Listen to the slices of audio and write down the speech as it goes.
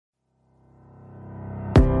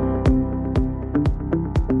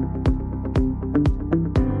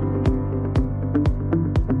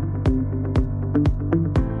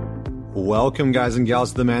Welcome, guys and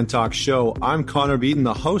gals, to the Man Talk Show. I'm Connor Beaton,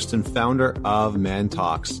 the host and founder of Man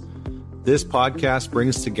Talks. This podcast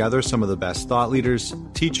brings together some of the best thought leaders,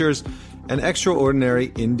 teachers, and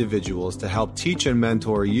extraordinary individuals to help teach and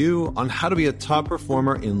mentor you on how to be a top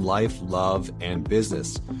performer in life, love, and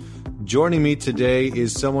business. Joining me today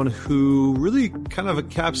is someone who really kind of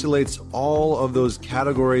encapsulates all of those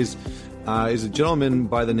categories. Is a gentleman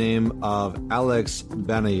by the name of Alex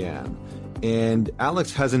Banayan. And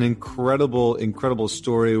Alex has an incredible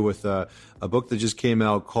story with a book that just came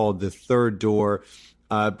out called The Third Door.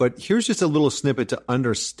 But here's just a little snippet to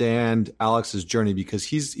understand Alex's journey, because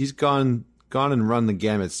he's gone and run the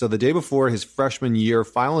gamut. So the day before his freshman year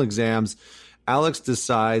final exams, Alex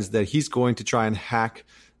decides that he's going to try and hack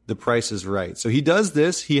The Price is Right. So he does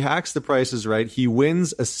this. He hacks The Price is Right. He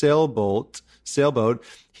wins a sailboat.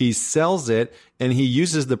 He sells it, and he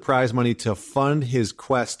uses the prize money to fund his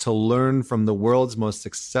quest to learn from the world's most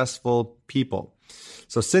successful people.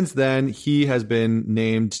 So since then, he has been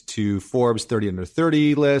named to Forbes 30 Under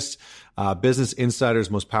 30 list, Business Insider's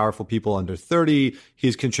Most Powerful People Under 30.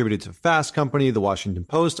 He's contributed to Fast Company, The Washington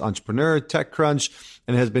Post, Entrepreneur, TechCrunch,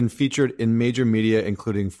 and has been featured in major media,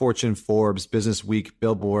 including Fortune, Forbes, Business Week,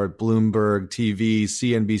 Billboard, Bloomberg, TV,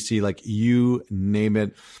 CNBC, like you name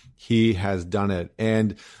it. He has done it.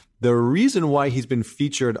 And the reason why he's been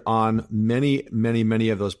featured on many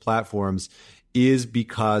of those platforms is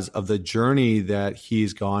because of the journey that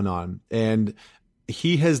he's gone on. And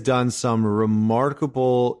he has done some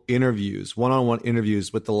remarkable interviews, one-on-one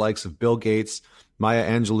interviews with the likes of Bill Gates, Maya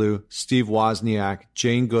Angelou, Steve Wozniak,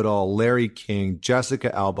 Jane Goodall, Larry King,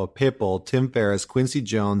 Jessica Alba, Pitbull, Tim Ferriss, Quincy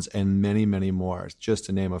Jones, and many more, just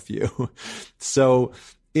to name a few. So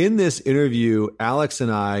in this interview, Alex and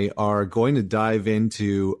I are going to dive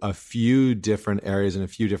into a few different areas and a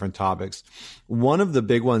few different topics. One of the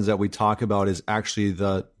big ones that we talk about is actually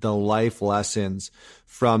the life lessons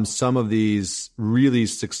from some of these really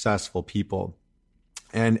successful people.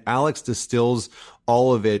 And Alex distills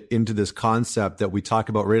all of it into this concept that we talk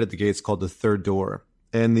about right at the gates called the third door.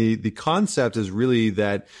 And the concept is really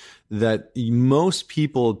that most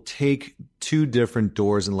people take two different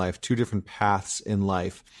doors in life, two different paths in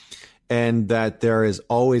life, and that there is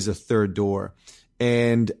always a third door.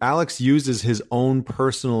 And Alex uses his own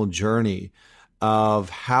personal journey of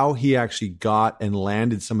how he actually got and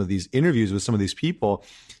landed some of these interviews with some of these people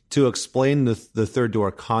to explain the third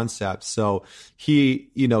door concept. So he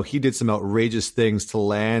did some outrageous things to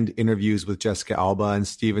land interviews with Jessica Alba and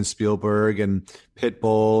Steven Spielberg and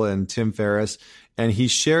Pitbull and Tim Ferriss. And he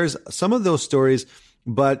shares some of those stories,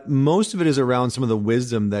 but most of it is around some of the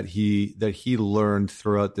wisdom that he learned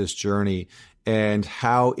throughout this journey and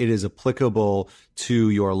how it is applicable to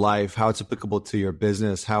your life, how it's applicable to your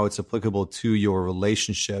business, how it's applicable to your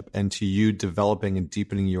relationship, and to you developing and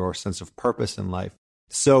deepening your sense of purpose in life.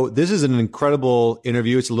 So this is an incredible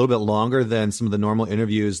interview. It's a little bit longer than some of the normal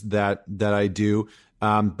interviews that I do,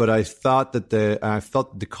 but I thought that I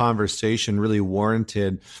felt the conversation really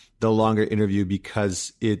warranted the longer interview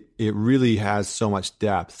because it really has so much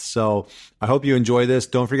depth. So I hope you enjoy this.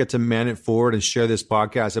 Don't forget to man it forward and share this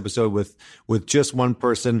podcast episode with just one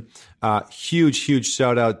person. Huge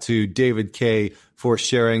shout out to David K for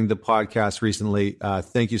sharing the podcast recently.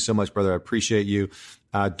 Thank you so much, brother. I appreciate you.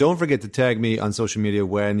 Don't forget to tag me on social media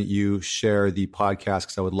when you share the podcast,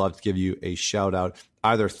 because I would love to give you a shout out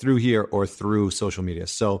either through here or through social media.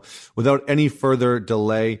 So without any further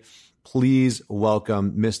delay, please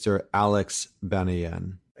welcome Mr. Alex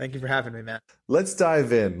Banayan. Thank you for having me, Matt. Let's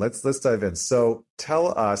dive in. Let's dive in. So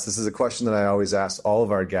tell us, this is a question that I always ask all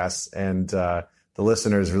of our guests, and the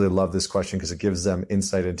listeners really love this question because it gives them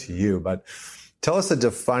insight into you. But tell us a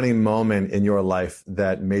defining moment in your life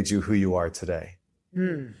that made you who you are today.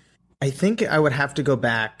 I think I would have to go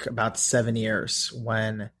back about 7 years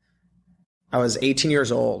when I was 18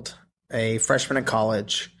 years old, a freshman in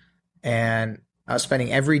college, and I was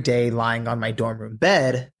spending every day lying on my dorm room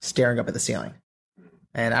bed, staring up at the ceiling.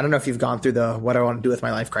 And I don't know if you've gone through the what I want to do with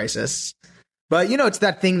my life crisis, but it's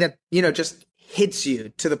that thing that, just hits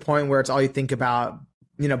you to the point where it's all you think about,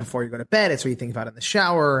 before you go to bed. It's what you think about in the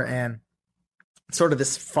shower, and it's sort of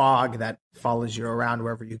this fog that follows you around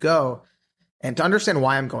wherever you go. And to understand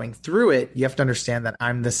why I'm going through it, you have to understand that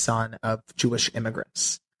I'm the son of Jewish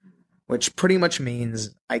immigrants, which pretty much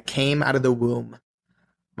means I came out of the womb.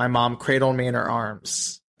 My mom cradled me in her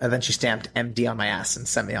arms, and then she stamped MD on my ass and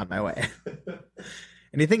sent me on my way.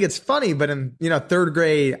 And you think it's funny, but in, third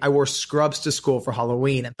grade, I wore scrubs to school for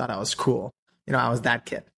Halloween and thought I was cool. I was that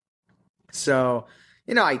kid. So,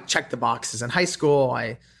 I checked the boxes in high school.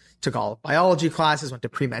 I took all biology classes, went to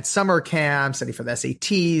pre-med summer camp, studied for the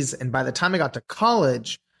SATs. And by the time I got to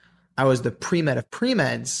college, I was the pre-med of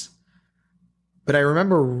pre-meds. But I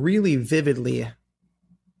remember really vividly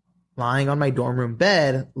lying on my dorm room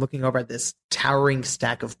bed, looking over at this towering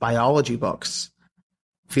stack of biology books,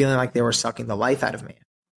 feeling like they were sucking the life out of me.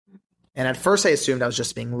 And at first I assumed I was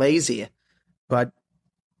just being lazy, but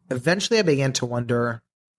eventually I began to wonder,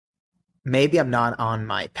 maybe I'm not on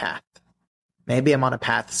my path. Maybe I'm on a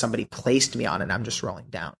path somebody placed me on and I'm just rolling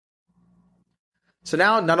down. So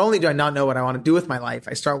now not only do I not know what I want to do with my life,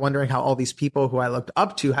 I start wondering how all these people who I looked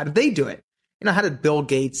up to, how did they do it? How did Bill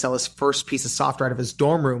Gates sell his first piece of software out of his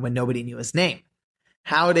dorm room when nobody knew his name?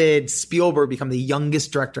 How did Spielberg become the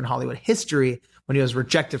youngest director in Hollywood history when he was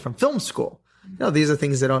rejected from film school? These are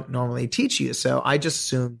things they don't normally teach you. So I just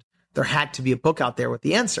assumed there had to be a book out there with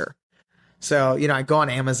the answer. So, I go on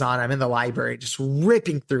Amazon, I'm in the library, just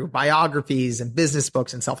ripping through biographies and business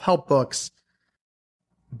books and self-help books.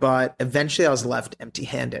 But eventually I was left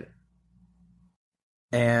empty-handed.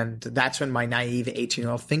 And that's when my naive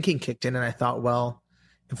 18-year-old thinking kicked in. And I thought, well,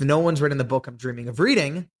 if no one's written the book I'm dreaming of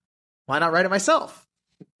reading, why not write it myself?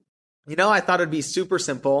 I thought it'd be super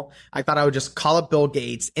simple. I thought I would just call up Bill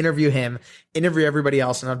Gates, interview him, interview everybody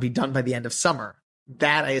else, and I'd be done by the end of summer.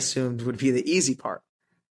 That I assumed would be the easy part.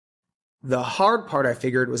 The hard part I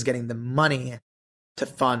figured was getting the money to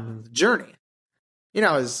fund the journey.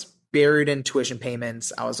 I was buried in tuition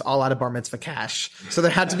payments. I was all out of bar mitzvah cash. So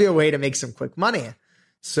there had to be a way to make some quick money.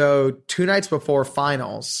 So 2 nights before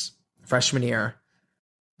finals, freshman year,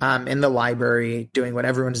 I'm in the library doing what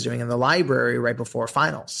everyone's doing in the library right before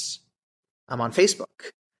finals. I'm on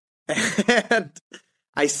Facebook. And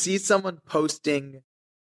I see someone posting,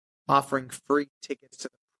 offering free tickets to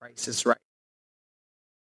The Price is Right.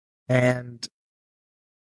 And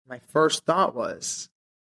my first thought was,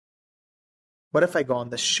 what if I go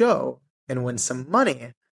on the show and win some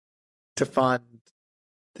money to fund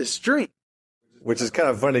this dream? Which is kind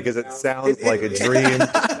of funny because it sounds like a dream.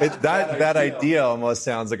 That idea almost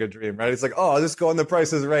sounds like a dream, right? It's like, oh, I'll just go on The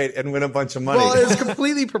Price is Right and win a bunch of money. Well, it's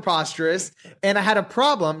completely preposterous. And I had a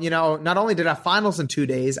problem. Not only did I have finals in 2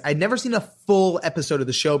 days, I'd never seen a full episode of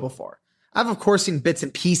the show before. I've, of course, seen bits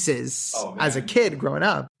and pieces as a kid growing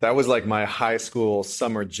up. That was like my high school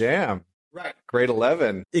summer jam. Right. Grade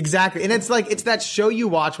 11. Exactly. And it's that show you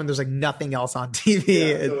watch when there's like nothing else on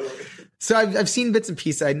TV. Yeah, totally. So I've seen bits and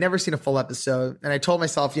pieces. I'd never seen a full episode. And I told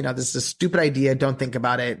myself, this is a stupid idea. Don't think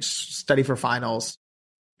about it. Just study for finals.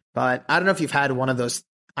 But I don't know if you've had one of those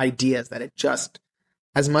ideas that it just,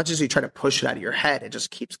 as much as you try to push it out of your head, it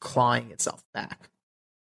just keeps clawing itself back.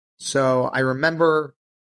 So I remember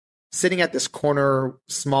sitting at this corner,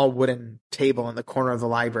 small wooden table in the corner of the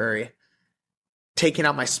library, taking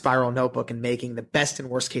out my spiral notebook and making the best and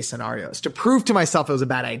worst case scenarios to prove to myself it was a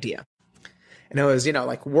bad idea. And it was,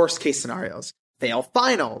 like worst case scenarios, fail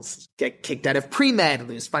finals, get kicked out of pre-med,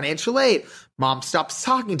 lose financial aid, mom stops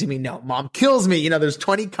talking to me. No, mom kills me. There's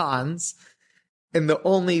 20 cons. And the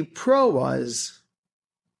only pro was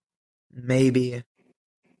maybe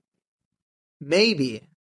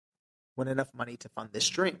win enough money to fund this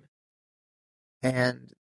dream.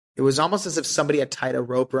 And it was almost as if somebody had tied a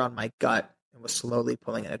rope around my gut and was slowly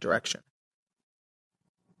pulling in a direction.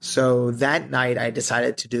 So that night, I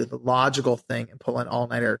decided to do the logical thing and pull an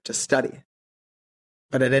all-nighter to study.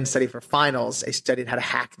 But I didn't study for finals. I studied how to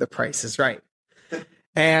hack The Price is Right.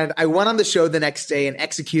 And I went on the show the next day and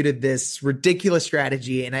executed this ridiculous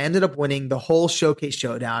strategy. And I ended up winning the whole showcase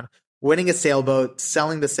showdown, winning a sailboat,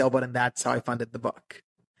 selling the sailboat, and that's how I funded the book.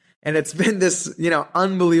 And it's been this,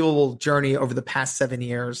 unbelievable journey over the past 7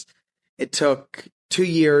 years. It took 2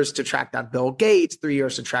 years to track down Bill Gates, 3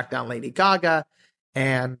 years to track down Lady Gaga.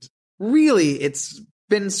 And really, it's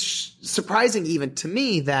been surprising even to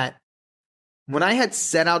me that when I had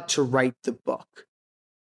set out to write the book,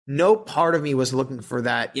 no part of me was looking for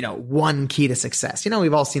that, one key to success.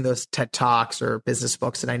 We've all seen those TED Talks or business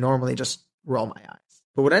books, and I normally just roll my eyes.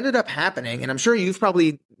 But what ended up happening, and I'm sure you've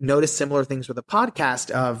probably noticed similar things with the podcast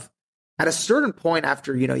of, at a certain point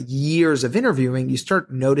after, years of interviewing, you start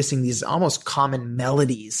noticing these almost common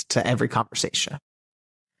melodies to every conversation.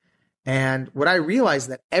 And what I realized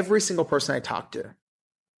that every single person I talked to,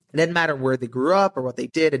 it didn't matter where they grew up or what they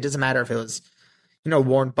did. It doesn't matter if it was,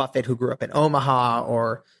 Warren Buffett who grew up in Omaha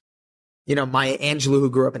or, Maya Angelou who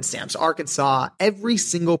grew up in Stamps, Arkansas. Every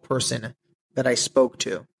single person that I spoke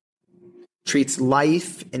to treats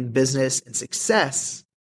life and business and success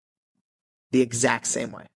the exact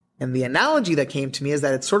same way. And the analogy that came to me is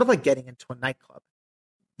that it's sort of like getting into a nightclub.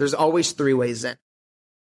 There's always 3 ways in.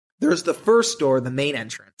 There's the first door, the main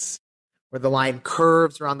entrance, where the line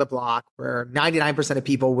curves around the block, where 99% of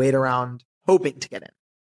people wait around hoping to get in.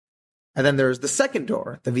 And then there's the second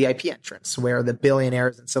door, the VIP entrance, where the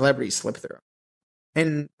billionaires and celebrities slip through.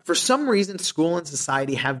 And for some reason, school and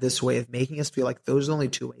society have this way of making us feel like those are only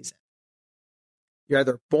two ways in. You're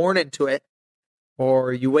either born into it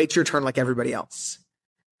or you wait your turn like everybody else.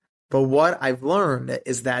 But what I've learned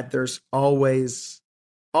is that there's always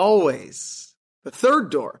the third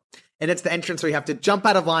door. And it's the entrance where you have to jump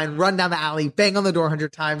out of line, run down the alley, bang on the door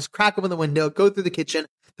 100 times, crack open the window, go through the kitchen.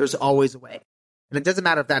 There's always a way. And it doesn't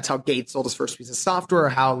matter if that's how Gates sold his first piece of software or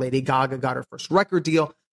how Lady Gaga got her first record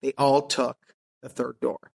deal. They all took the third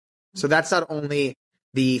door. So that's not only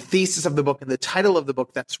the thesis of the book and the title of the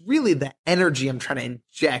book, that's really the energy I'm trying to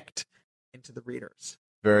inject into the readers.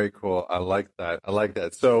 Very cool. I like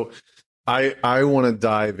that. So I want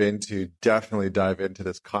to definitely dive into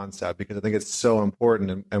this concept because I think it's so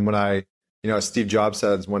important. And when I, as Steve Jobs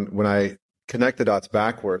says, when I connect the dots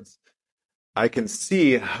backwards, I can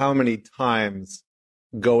see how many times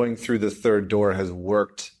going through the third door has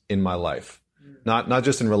worked in my life, not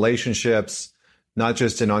just in relationships, not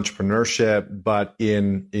just in entrepreneurship, but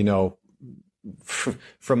in,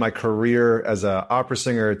 from my career as an opera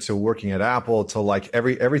singer to working at Apple to like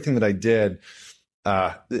everything that I did,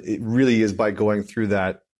 it really is by going through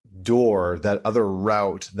that door, that other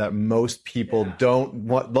route that most people don't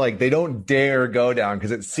want, like they don't dare go down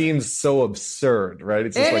because it seems so absurd, right?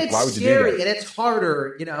 It's just and like, it's why would you scary do that? And it's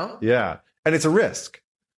harder, Yeah. And it's a risk.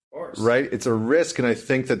 Of course. Right? It's a risk. And I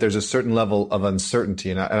think that there's a certain level of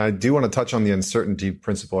uncertainty. And I do want to touch on the uncertainty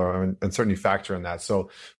principle or uncertainty factor in that. So,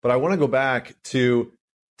 but I want to go back to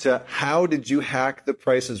how did you hack The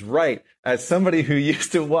Price is Right? As somebody who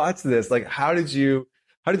used to watch this, like, how did you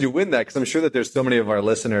win that? Because I'm sure that there's so many of our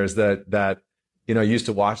listeners that used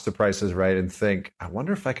to watch The Price is Right and think, I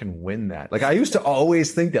wonder if I can win that. Like, I used to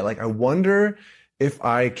always think that, like, I wonder if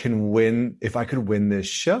I could win this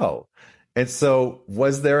show. And so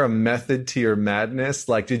was there a method to your madness?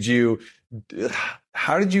 Like,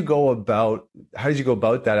 how did you go about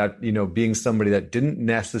that, being somebody that didn't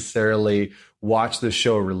necessarily watch the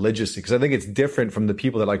show religiously? Because I think it's different from the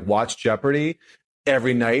people that like watch Jeopardy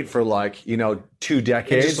every night for 2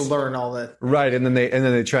 decades. Just to learn all that. Right. And then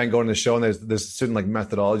they try and go on the show and there's a certain like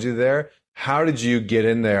methodology there. How did you get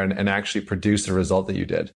in there and actually produce the result that you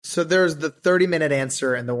did? So there's the 30-minute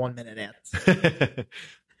answer and the 1-minute answer.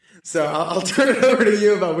 So I'll turn it over to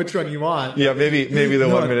you about which one you want. Yeah, maybe the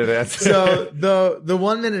 1-minute answer. So the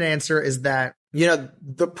 1-minute answer is that,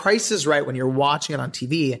 The Price is Right when you're watching it on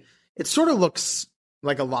TV, it sort of looks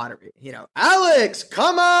like a lottery. Alex,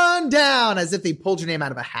 come on down, as if they pulled your name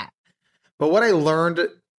out of a hat. But what I learned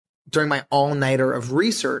during my all-nighter of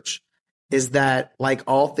research is that, like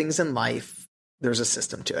all things in life, there's a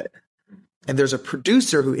system to it. And there's a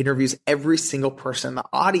producer who interviews every single person in the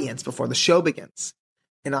audience before the show begins.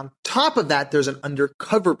 And on top of that, there's an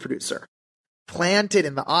undercover producer planted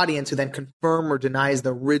in the audience who then confirm or denies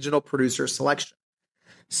the original producer's selection.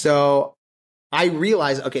 So I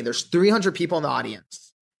realized, okay, there's 300 people in the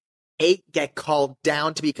audience. 8 get called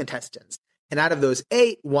down to be contestants. And out of those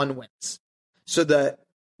 8, 1 wins. So the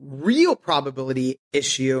real probability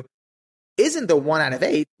issue isn't the 1 out of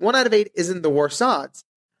 8. 1 out of 8 isn't the worst odds.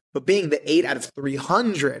 But being the 8 out of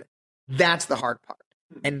 300, that's the hard part.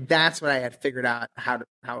 And that's when I had figured out how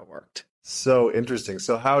it worked. So interesting.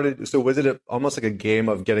 So was it almost like a game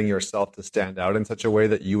of getting yourself to stand out in such a way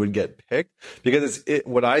that you would get picked? Because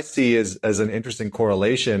what I see as an interesting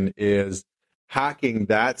correlation is hacking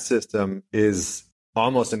that system is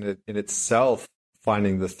almost in itself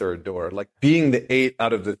finding the third door. Like being the 8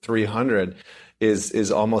 out of the 300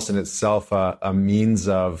 is almost in itself a means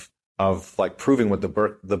of like proving what the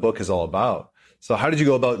book is all about. So how did you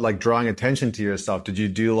go about like drawing attention to yourself? Did you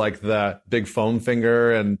do like the big foam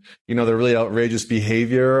finger and, the really outrageous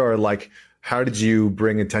behavior, or like, how did you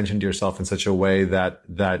bring attention to yourself in such a way that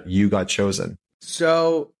you got chosen?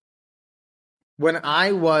 So when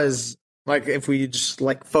I was like, if we just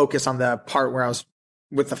like focus on the part where I was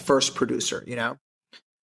with the first producer,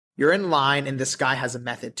 you're in line and this guy has a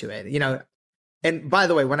method to it, And by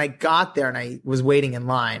the way, when I got there and I was waiting in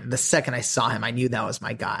line, the second I saw him, I knew that was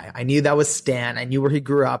my guy. I knew that was Stan. I knew where he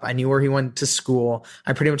grew up. I knew where he went to school.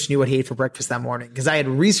 I pretty much knew what he ate for breakfast that morning because I had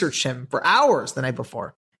researched him for hours the night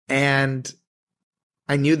before. And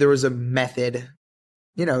I knew there was a method,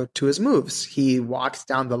 to his moves. He walks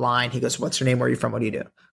down the line. He goes, "What's your name? Where are you from? What do you do?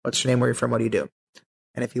 What's your name? Where are you from? What do you do?"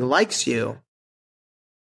 And if he likes you,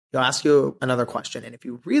 he'll ask you another question. And if he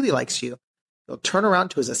really likes you, he'll turn around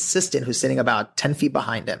to his assistant who's sitting about 10 feet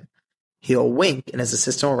behind him. He'll wink and his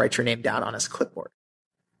assistant will write your name down on his clipboard.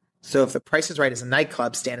 So if The Price is Right is a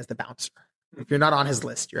nightclub, Stan is the bouncer. If you're not on his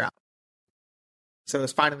list, you're out. So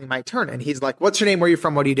it's finally my turn. And he's like, "What's your name? Where are you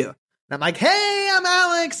from? What do you do?" And I'm like, hey, I'm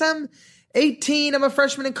Alex. I'm 18. I'm a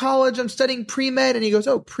freshman in college. I'm studying pre-med. And he goes,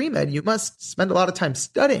 oh, pre-med, you must spend a lot of time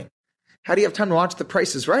studying. How do you have time to watch The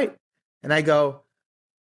Price is Right? And I go,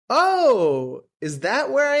 oh, is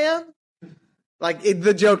that where I am? Like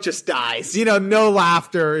the joke just dies, no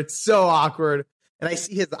laughter. It's so awkward. And I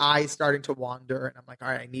see his eyes starting to wander and I'm like, all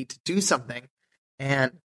right, I need to do something.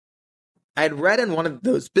 And I had read in one of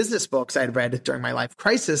those business books I had read during my life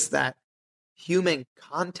crisis that human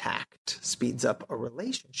contact speeds up a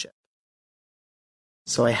relationship.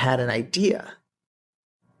 So I had an idea.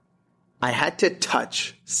 I had to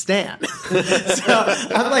touch Stan. So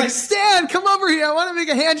I'm like, Stan, come over here. I want to make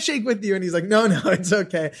a handshake with you. And he's like, no, it's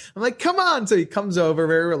okay. I'm like, come on. So he comes over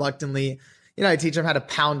very reluctantly. I teach him how to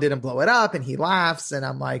pound it and blow it up. And he laughs. And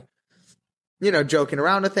I'm like, joking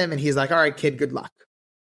around with him. And he's like, all right, kid, good luck.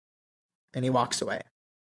 And he walks away.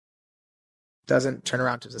 Doesn't turn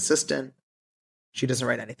around to his assistant. She doesn't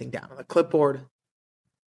write anything down on the clipboard.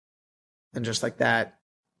 And just like that,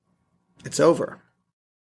 it's over.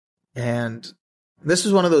 And this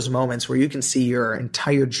is one of those moments where you can see your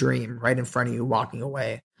entire dream right in front of you walking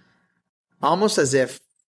away. Almost as if,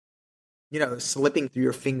 slipping through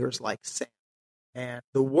your fingers like sand. And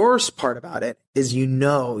the worst part about it is, you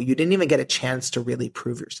didn't even get a chance to really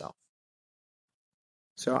prove yourself.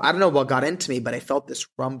 So I don't know what got into me, but I felt this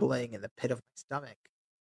rumbling in the pit of my stomach.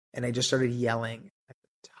 And I just started yelling at the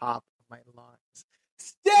top of my lungs,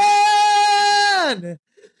 Stan!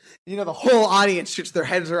 The whole audience shoots their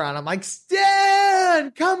heads around. I'm like,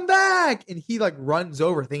 Stan, come back. And he runs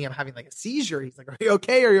over thinking I'm having a seizure. He's like, are you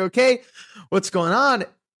okay? Are you okay? What's going on?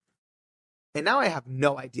 And now I have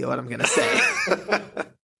no idea what I'm going to say.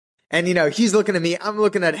 And, he's looking at me. I'm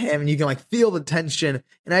looking at him. And you can feel the tension.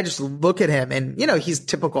 And I just look at him. And, he's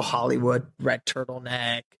typical Hollywood, red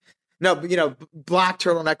turtleneck. No, black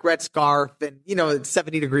turtleneck, red scarf. And, it's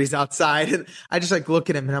 70 degrees outside. And I just look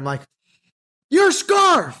at him and I'm like, your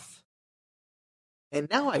scarf. And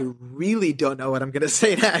now I really don't know what I'm going to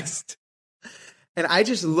say next. And I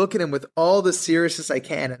just look at him with all the seriousness I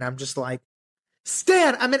can. And I'm just like,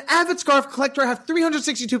 Stan, I'm an avid scarf collector. I have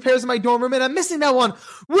 362 pairs in my dorm room and I'm missing that one.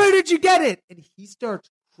 Where did you get it? And he starts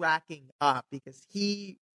cracking up because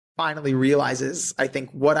he finally realizes, I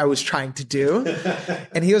think, what I was trying to do.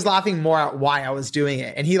 And he was laughing more at why I was doing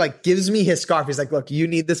it. And he gives me his scarf. He's like, look, you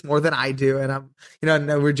need this more than I do. And I'm,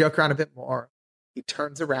 and we're joking around a bit more. He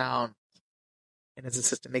turns around and his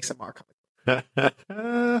assistant makes a mark on it.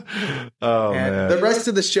 Man. The rest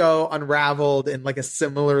of the show unraveled in a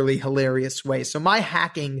similarly hilarious way. So my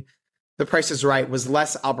hacking, The Price is Right, was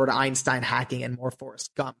less Albert Einstein hacking and more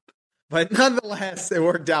Forrest Gump. But nonetheless, it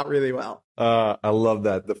worked out really well. I love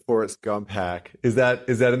that. The Forrest Gump hack. Is that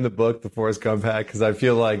in the book, the Forrest Gump hack? Because I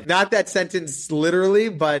feel like... Not that sentence literally,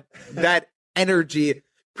 but that energy.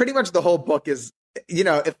 Pretty much the whole book is,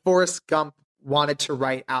 if Forrest Gump wanted to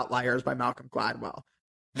write Outliers by Malcolm Gladwell,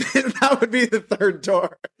 that would be the third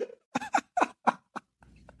door.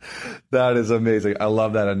 That is amazing. I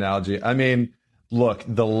love that analogy. I mean, look,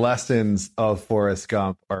 the lessons of Forrest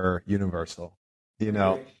Gump are universal.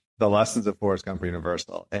 The lessons of Forrest Gump are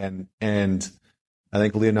universal. And I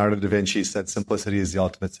think Leonardo da Vinci said simplicity is the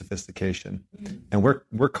ultimate sophistication. And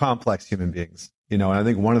we're complex human beings. And I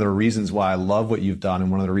think one of the reasons why I love what you've done,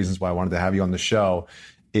 and one of the reasons why I wanted to have you on the show,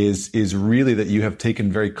 is really that you have taken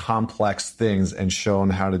very complex things and shown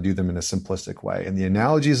how to do them in a simplistic way. And the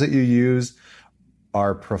analogies that you use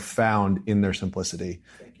are profound in their simplicity.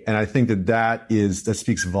 And I think that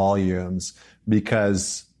speaks volumes,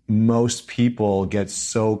 because most people get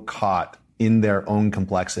so caught in their own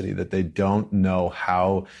complexity that they don't know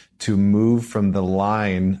how to move from the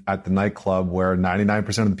line at the nightclub where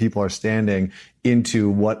 99% of the people are standing into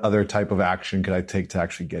what other type of action could I take to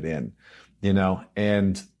actually get in.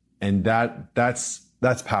 And that's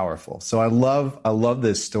powerful. So I love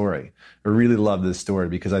this story. I really love this story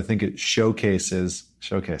because I think it showcases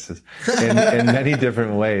in many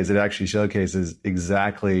different ways. It actually showcases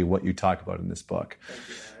exactly what you talk about in this book. Thank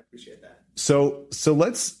you, man. I appreciate that. So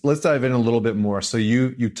let's dive in a little bit more. So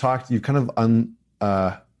you kind of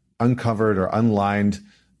uncovered or unlined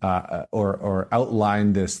or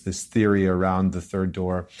outlined this theory around the third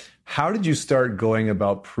door. How did you start going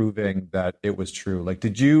about proving that it was true?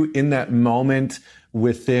 Did you, in that moment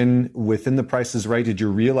within The Price is Right, did you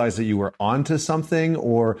realize that you were onto something,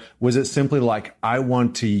 or was it simply I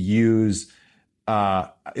want to use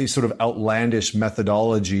a sort of outlandish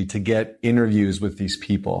methodology to get interviews with these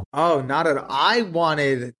people? Oh, not at all. I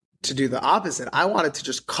wanted to do the opposite. I wanted to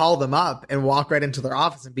just call them up and walk right into their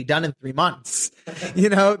office and be done in 3 months.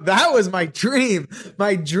 That was my dream.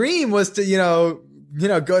 My dream was to,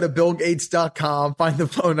 go to BillGates.com, find the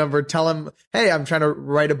phone number, tell him, hey, I'm trying to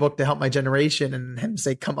write a book to help my generation, and him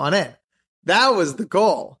say, come on in. That was the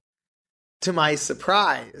goal. To my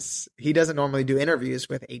surprise, he doesn't normally do interviews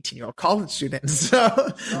with 18-year-old college students.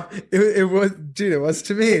 So it was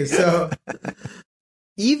to me. So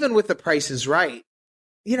even with The Price is Right,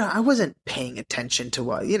 I wasn't paying attention to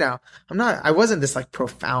what, I wasn't this like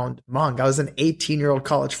profound monk. I was an 18-year-old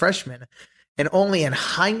college freshman. And only in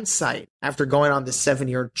hindsight, after going on this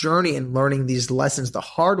 7-year journey and learning these lessons the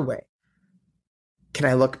hard way, can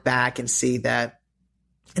I look back and see that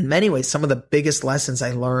in many ways, some of the biggest lessons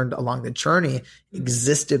I learned along the journey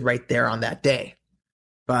existed right there on that day.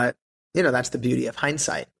 But, that's the beauty of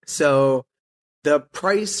hindsight. So The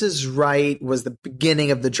Price is Right was the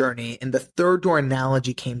beginning of the journey. And the third door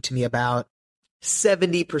analogy came to me about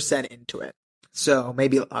 70% into it. So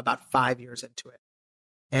maybe about 5 years into it.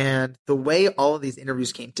 And the way all of these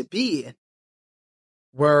interviews came to be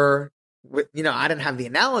were, I didn't have the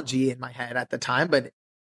analogy in my head at the time, but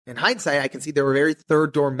in hindsight, I can see there were very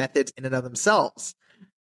third door methods in and of themselves.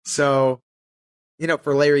 So,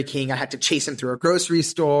 for Larry King, I had to chase him through a grocery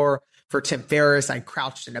store. For Tim Ferriss, I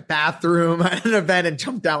crouched in a bathroom at an event and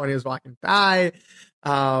jumped out when he was walking by.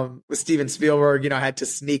 With Steven Spielberg, I had to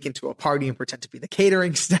sneak into a party and pretend to be the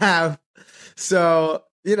catering staff. So,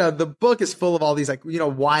 the book is full of all these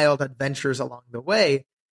wild adventures along the way.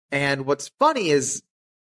 And what's funny is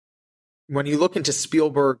when you look into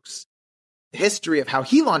Spielberg's history of how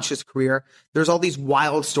he launched his career, there's all these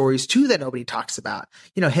wild stories too that nobody talks about.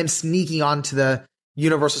 Him sneaking onto the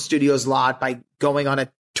Universal Studios lot by going on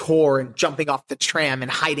a tour and jumping off the tram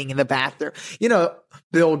and hiding in the bathroom.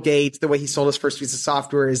 Bill Gates, the way he sold his first piece of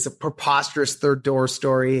software is a preposterous third door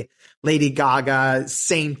story. Lady Gaga,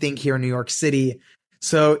 same thing here in New York City.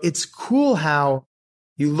 So it's cool how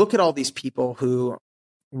you look at all these people who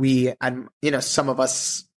some of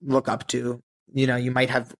us look up to. You might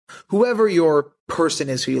have whoever your person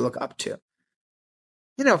is who you look up to.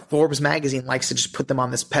 Forbes magazine likes to just put them on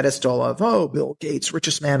this pedestal of, Bill Gates,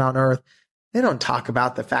 richest man on earth. They don't talk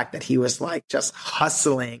about the fact that he was just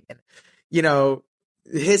hustling. And,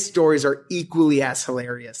 his stories are equally as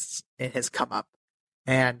hilarious in his come up.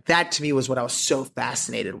 And that to me was what I was so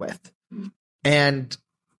fascinated with. And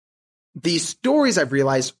these stories I've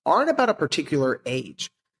realized aren't about a particular age.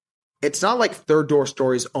 It's not like third door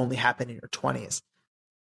stories only happen in your 20s.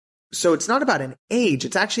 So it's not about an age.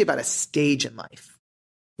 It's actually about a stage in life.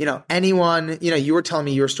 Anyone, you were telling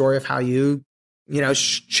me your story of how you,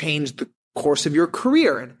 changed the course of your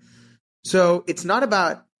career. And so it's not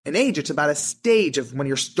about an age. It's about a stage of when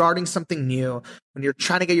you're starting something new, when you're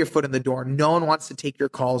trying to get your foot in the door. No one wants to take your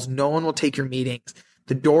calls. No one will take your meetings.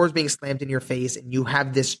 The door is being slammed in your face and you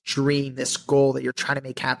have this dream, this goal that you're trying to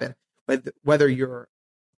make happen, whether you're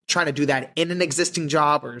trying to do that in an existing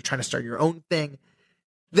job or you're trying to start your own thing.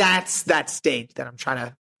 That's that stage that I'm trying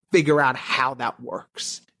to figure out how that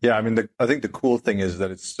works. Yeah, I think the cool thing is that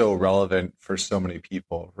it's so relevant for so many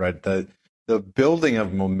people, right? The building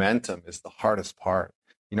of momentum is the hardest part.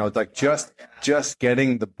 It's like just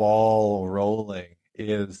getting the ball rolling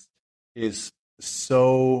is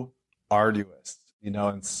so arduous,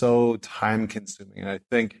 and so time consuming. And I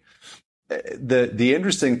think the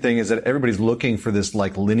interesting thing is that everybody's looking for this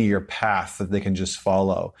linear path that they can just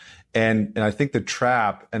follow. And I think the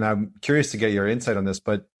trap, and I'm curious to get your insight on this,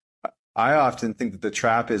 but I often think that the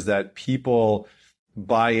trap is that people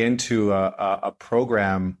buy into a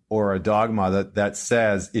program or a dogma that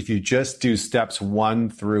says if you just do steps 1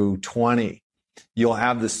 through 20, you'll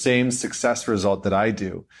have the same success result that I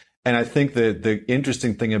do. And I think that the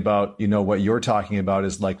interesting thing about, what you're talking about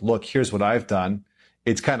is look, here's what I've done.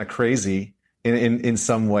 It's kind of crazy in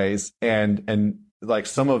some ways. And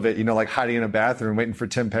some of it, like hiding in a bathroom, waiting for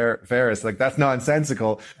Tim Ferriss, that's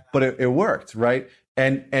nonsensical, but it worked. Right.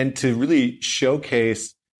 And to really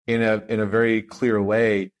showcase in a very clear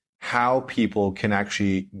way how people can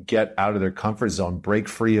actually get out of their comfort zone, break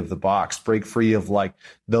free of the box, break free of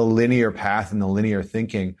the linear path and the linear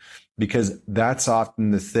thinking, because that's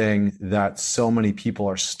often the thing that so many people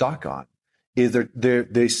are stuck on. Is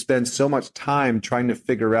they spend so much time trying to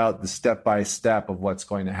figure out the step by step of what's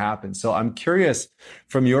going to happen. So I'm curious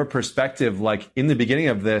from your perspective, in the beginning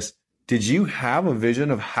of this, did you have a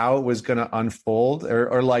vision of how it was going to unfold?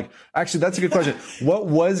 Or actually, that's a good question. What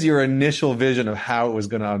was your initial vision of how it was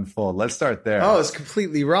going to unfold? Let's start there. Oh, it's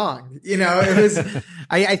completely wrong. It was,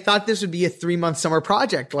 I thought this would be a 3-month summer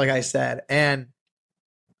project, like I said. And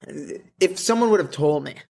if someone would have told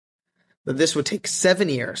me that this would take 7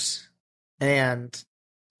 years and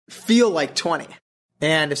feel like 20,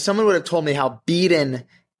 and if someone would have told me how beaten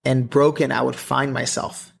and broken I would find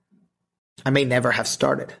myself, I may never have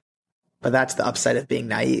started. But that's the upside of being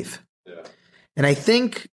naive. Yeah. And I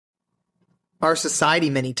think our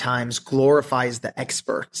society many times glorifies the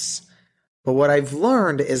experts. But what I've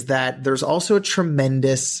learned is that there's also a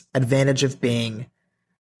tremendous advantage of being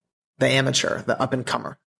the amateur, the up and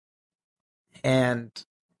comer. And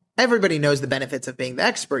everybody knows the benefits of being the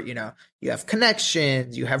expert. You know, you have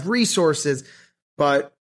connections, you have resources,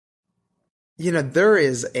 but you know, there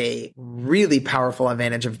is a really powerful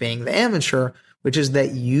advantage of being the amateur, which is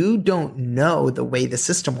that you don't know the way the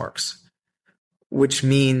system works, which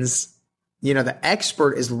means, you know, the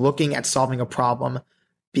expert is looking at solving a problem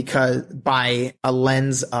because by a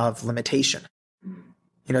lens of limitation.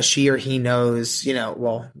 You know, she or he knows, you know,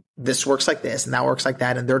 well, this works like this and that works like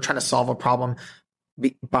that. And they're trying to solve a problem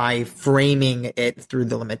by framing it through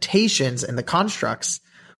the limitations and the constructs.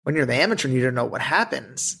 When you're the amateur and you don't know what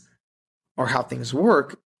happens or how things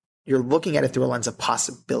work, you're looking at it through a lens of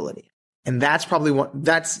possibility. And that's probably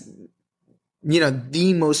you know,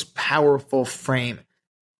 the most powerful frame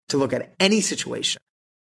to look at any situation.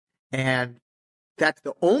 And that's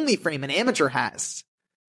the only frame an amateur has,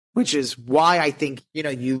 which is why I think, you know,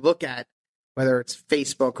 you look at whether it's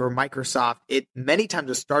Facebook or Microsoft, it many times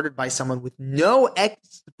was started by someone with no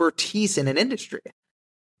expertise in an industry,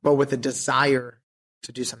 but with a desire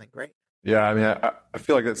to do something great. Yeah, I mean, I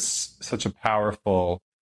feel like it's such a powerful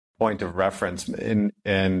point of reference.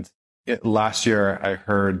 Last year, I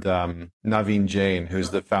heard Naveen Jain,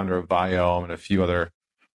 who's the founder of Biome and a few other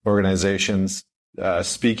organizations,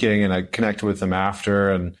 speaking, and I connected with him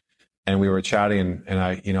after, and we were chatting, and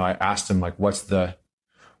I asked him, like,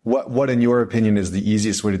 what in your opinion is the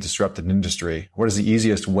easiest way to disrupt an industry? What is the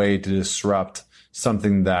easiest way to disrupt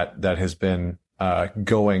something that has been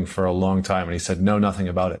going for a long time? And he said, know nothing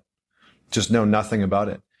about it. Just know nothing about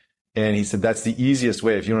it. And he said, that's the easiest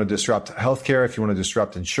way. If you want to disrupt healthcare, if you want to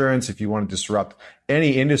disrupt insurance, if you want to disrupt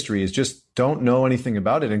any industry, is just don't know anything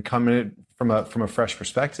about it and come in it from a fresh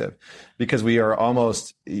perspective, because we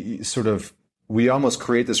almost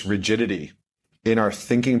create this rigidity in our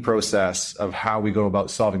thinking process of how we go about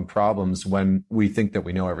solving problems when we think that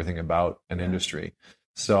we know everything about an industry.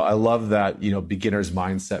 So I love that, you know, beginner's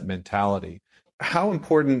mindset mentality. How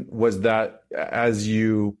important was that as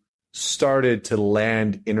you started to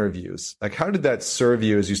land interviews? Like, how did that serve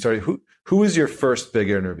you as you started? Who was your first big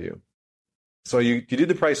interview? So you did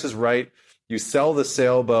The Price is Right. You sell the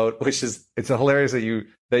sailboat, it's hilarious that you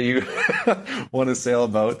want to sail a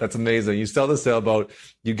boat. That's amazing. You sell the sailboat,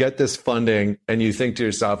 you get this funding, and you think to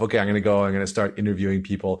yourself, okay, I'm going to start interviewing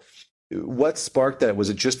people. What sparked that? Was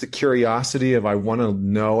it just the curiosity of, I want to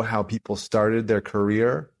know how people started their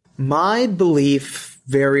career? My belief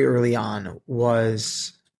very early on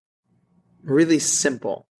was really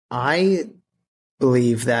simple. I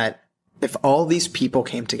believe that if all these people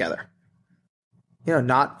came together, you know,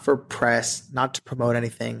 not for press, not to promote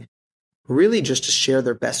anything, really just to share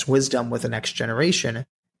their best wisdom with the next generation,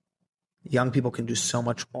 young people can do so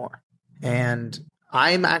much more. And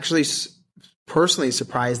I'm actually personally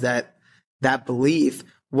surprised that that belief,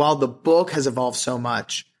 while the book has evolved so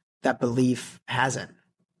much, that belief hasn't.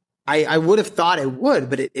 I would have thought it would,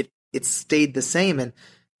 but it stayed the same. And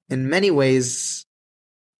in many ways,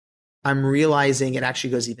 I'm realizing it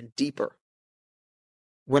actually goes even deeper.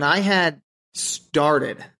 When I had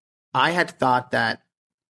started, I had thought that,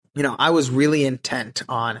 you know, I was really intent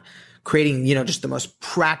on creating, you know, just the most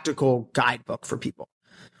practical guidebook for people,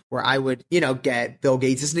 where I would, you know, get Bill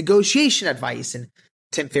Gates' negotiation advice and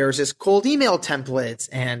Tim Ferriss's cold email templates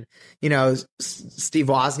and, you know, Steve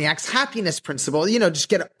Wozniak's happiness principle, you know, just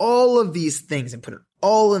get all of these things and put it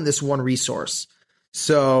all in this one resource.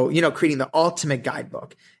 So, you know, creating the ultimate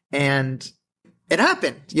guidebook. And it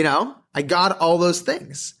happened, you know, I got all those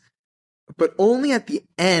things. But only at the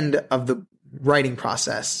end of the writing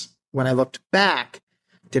process, when I looked back,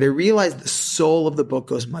 did I realize the soul of the book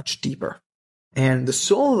goes much deeper. And the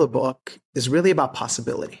soul of the book is really about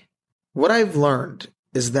possibility. What I've learned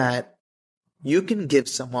is that you can give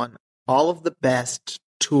someone all of the best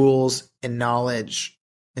tools and knowledge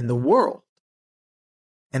in the world,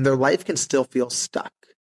 and their life can still feel stuck.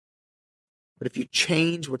 But if you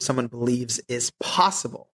change what someone believes is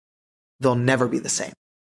possible, they'll never be the same.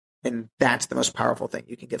 And that's the most powerful thing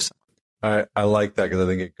you can give someone. I like that, because I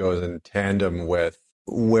think it goes in tandem with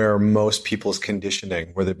where most people's conditioning,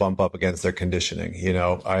 where they bump up against their conditioning. You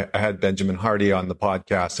know, I had Benjamin Hardy on the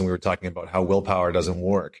podcast, and we were talking about how willpower doesn't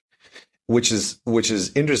work, which is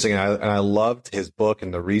interesting. And I loved his book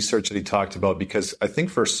and the research that he talked about, because I think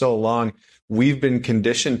for so long we've been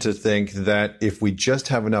conditioned to think that if we just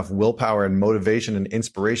have enough willpower and motivation and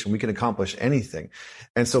inspiration, we can accomplish anything.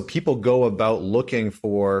 And so people go about looking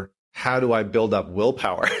for how do I build up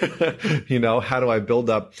willpower? How do I build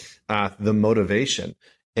up the motivation?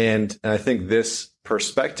 And I think this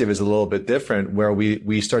perspective is a little bit different, where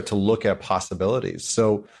we start to look at possibilities.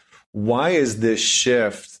 So why is this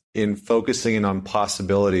shift in focusing in on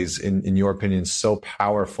possibilities, in your opinion, so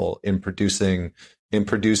powerful in producing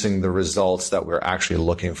the results that we're actually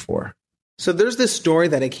looking for? So there's this story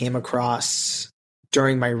that I came across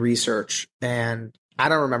during my research, and I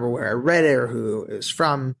don't remember where I read it or who it was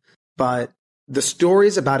from, but the story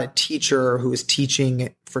is about a teacher who was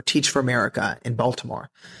teaching for Teach for America in Baltimore.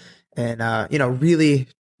 And, really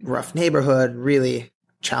rough neighborhood, really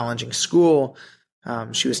challenging school.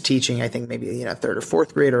 She was teaching, I think, maybe, third or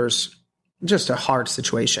fourth graders, just a hard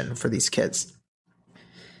situation for these kids.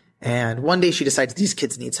 And one day she decides these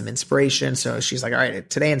kids need some inspiration. So she's like, all right,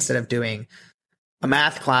 today, instead of doing a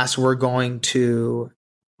math class, we're going to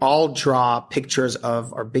all draw pictures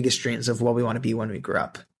of our biggest dreams of what we want to be when we grow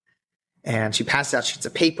up. And she passed out sheets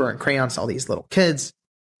of paper and crayons to all these little kids.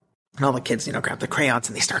 And all the kids, grab the crayons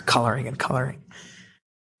and they start coloring and coloring.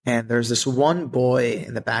 And there's this one boy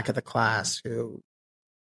in the back of the class who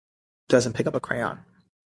doesn't pick up a crayon.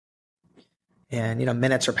 And,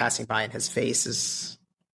 minutes are passing by and his face is,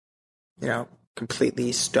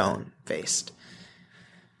 completely stone-faced.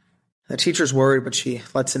 The teacher's worried, but she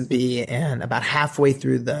lets him be. And about halfway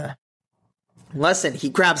through the lesson, he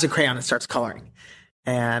grabs a crayon and starts coloring.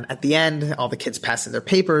 And at the end, all the kids pass in their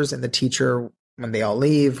papers, and the teacher, when they all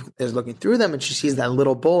leave, is looking through them, and she sees that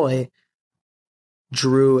little boy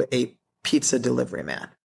drew a pizza delivery man.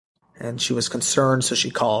 And she was concerned, so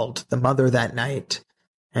she called the mother that night,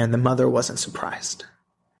 and the mother wasn't surprised.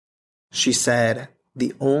 She said,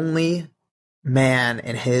 the only man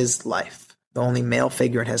in his life, the only male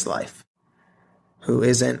figure in his life who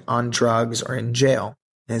isn't on drugs or in jail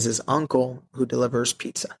is his uncle who delivers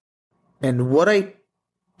pizza. And what I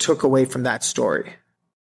took away from that story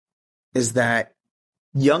is that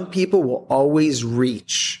young people will always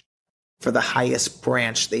reach for the highest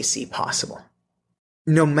branch they see possible.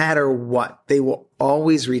 No matter what, they will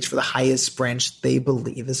always reach for the highest branch they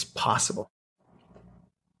believe is possible.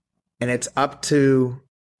 And it's up to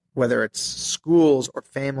whether it's schools or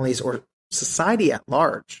families or society at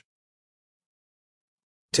large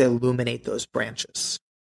to illuminate those branches.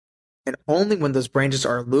 And only when those branches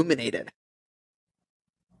are illuminated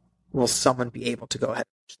will someone be able to go ahead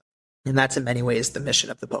and reach them. And that's in many ways the mission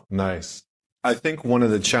of the book. Nice. I think one of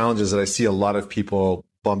the challenges that I see a lot of people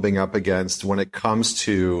bumping up against when it comes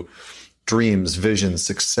to dreams, vision,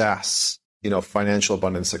 success, financial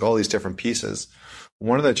abundance, like all these different pieces.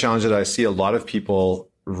 One of the challenges that I see a lot of people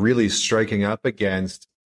really striking up against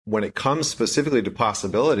when it comes specifically to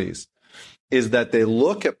possibilities is that they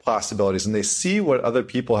look at possibilities and they see what other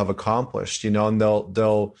people have accomplished, and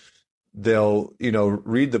they'll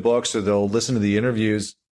read the books or they'll listen to the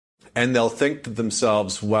interviews and they'll think to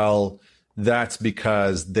themselves, well, that's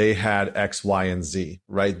because they had X, Y, and Z,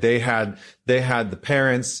 right? They had the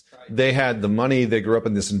parents, they had the money, they grew up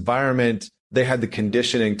in this environment, they had the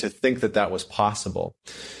conditioning to think that that was possible.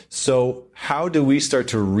 So how do we start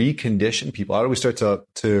to recondition people? How do we start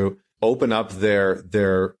to open up their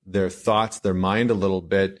thoughts, their mind a little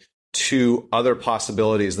bit to other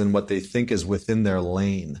possibilities than what they think is within their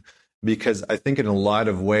lane? Because I think in a lot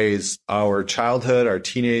of ways, our childhood, our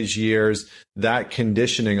teenage years, that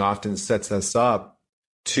conditioning often sets us up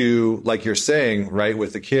to, like you're saying, right,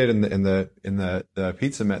 with the kid and the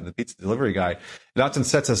pizza delivery guy, it often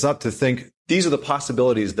sets us up to think these are the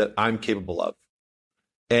possibilities that I'm capable of.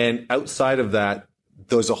 And outside of that,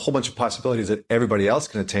 there's a whole bunch of possibilities that everybody else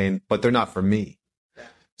can attain, but they're not for me.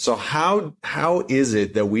 So how is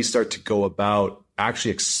it that we start to go about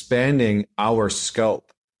actually expanding our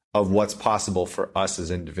scope of what's possible for us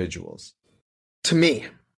as individuals? To me,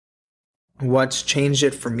 what's changed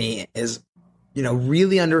it for me is,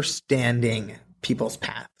 really understanding people's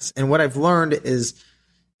paths. And what I've learned is,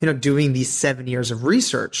 doing these 7 years of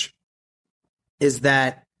research is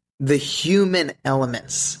that the human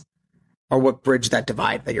elements are what bridge that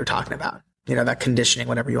divide that you're talking about, that conditioning,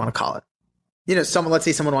 whatever you want to call it. Let's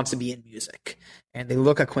say someone wants to be in music and they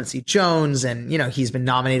look at Quincy Jones and, he's been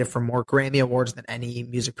nominated for more Grammy Awards than any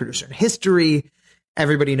music producer in history.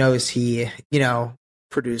 Everybody knows he,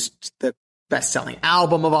 produced the best-selling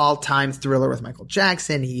album of all time, Thriller with Michael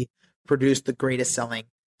Jackson. He produced the greatest selling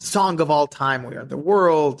song of all time, We Are the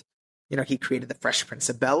World. He created the Fresh Prince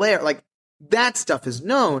of Bel-Air. Like, that stuff is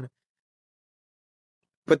known.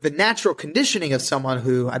 But the natural conditioning of someone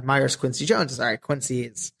who admires Quincy Jones is, all right, Quincy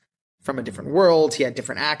is from a different world. He had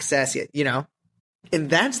different access, and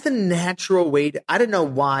that's the natural way I don't know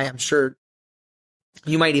why. I'm sure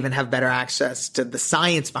You might even have better access to the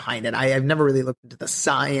science behind it. I've never really looked into the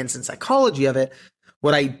science and psychology of it.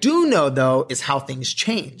 What I do know, though, is how things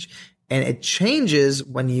change. And it changes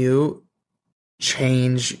when you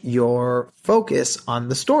change your focus on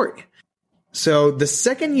the story. So the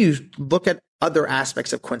second you look at other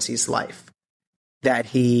aspects of Quincy's life, that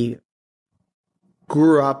he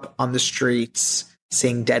grew up on the streets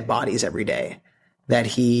seeing dead bodies every day, that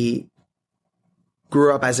he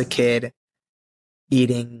grew up as a kid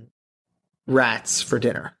eating rats for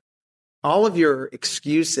dinner. All of your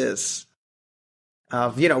excuses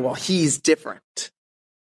of, well, he's different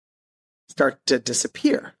start to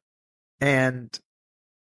disappear. And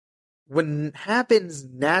what happens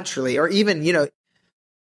naturally, or even,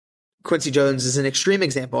 Quincy Jones is an extreme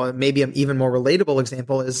example. Maybe an even more relatable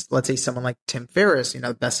example is, let's say, someone like Tim Ferriss,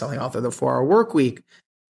 best-selling author of the 4-Hour Workweek.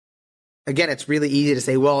 Again, it's really easy to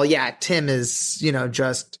say, well, yeah, Tim is,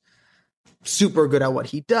 just super good at what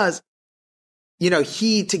he does.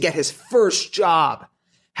 He, to get his first job,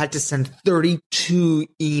 had to send 32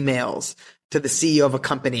 emails to the CEO of a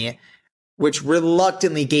company, which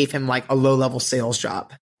reluctantly gave him like a low-level sales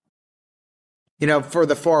job. For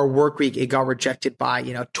the 4-Hour Workweek, it got rejected by,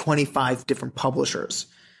 25 different publishers.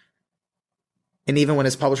 And even when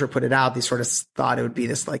his publisher put it out, they sort of thought it would be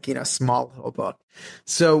this like, small little book.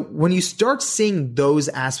 So when you start seeing those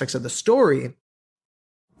aspects of the story,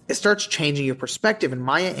 it starts changing your perspective. And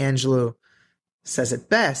Maya Angelou says it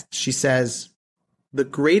best. She says, the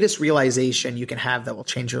greatest realization you can have that will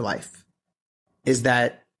change your life is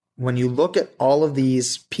that when you look at all of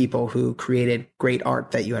these people who created great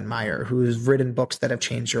art that you admire, who've written books that have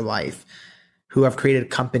changed your life, who have created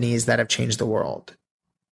companies that have changed the world,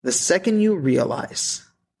 the second you realize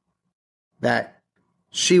that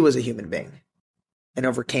she was a human being and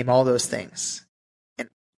overcame all those things, and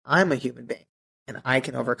I'm a human being and I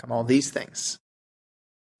can overcome all these things,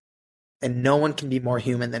 and no one can be more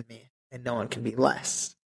human than me and no one can be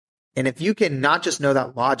less. And if you can not just know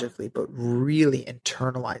that logically, but really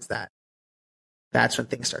internalize that, that's when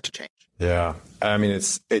things start to change. Yeah. I mean,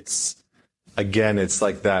 it's again, it's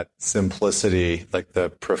like that simplicity, like the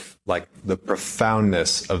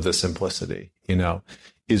profoundness of the simplicity,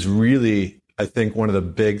 is really, I think, one of the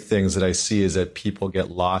big things that I see is that people get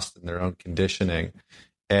lost in their own conditioning,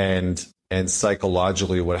 and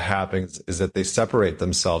psychologically what happens is that they separate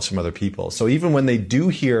themselves from other people. So even when they do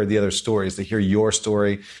hear the other stories, they hear your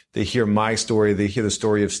story, they hear my story, they hear the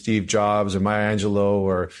story of Steve Jobs or Maya Angelou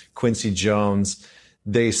or Quincy Jones,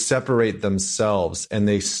 they separate themselves and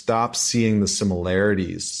they stop seeing the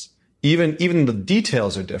similarities. Even the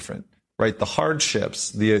details are different, right? The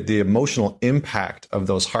hardships, the emotional impact of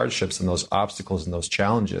those hardships and those obstacles and those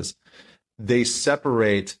challenges, they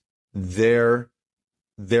separate their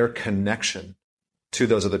connection to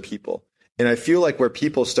those other people. And I feel like where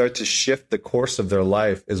people start to shift the course of their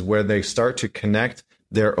life is where they start to connect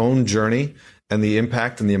their own journey and the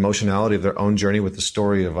impact and the emotionality of their own journey with the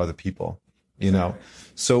story of other people,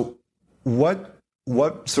 So what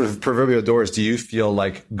sort of proverbial doors do you feel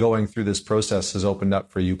like going through this process has opened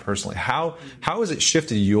up for you personally? How has it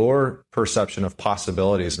shifted your perception of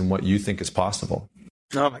possibilities and what you think is possible?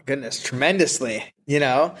 Oh my goodness, tremendously.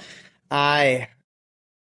 In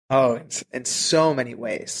so many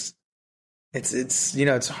ways.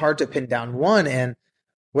 It's hard to pin down one. And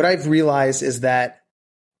what I've realized is that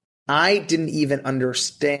I didn't even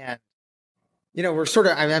understand.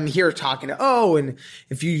 I'm here talking to, and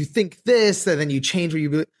if you think this, and then you change what you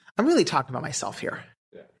believe. I'm really talking about myself here.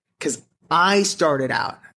 Because I started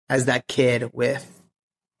out as that kid with,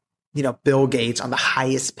 Bill Gates on the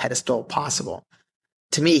highest pedestal possible.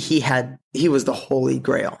 To me, he was the holy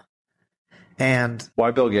grail. And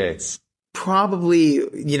why Bill Gates? Probably,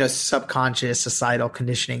 subconscious societal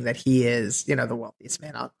conditioning that he is, the wealthiest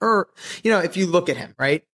man on earth. If you look at him,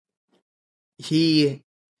 right? He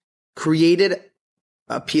created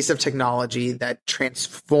a piece of technology that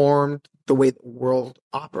transformed the way the world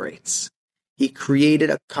operates. He created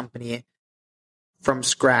a company from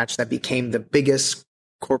scratch that became the biggest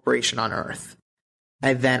corporation on earth.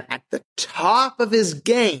 And then at the top of his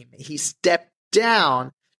game, he stepped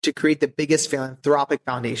down to create the biggest philanthropic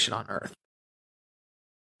foundation on earth.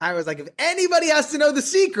 I was like, if anybody has to know the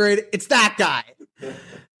secret, it's that guy.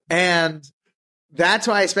 And that's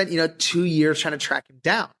why I spent, 2 years trying to track him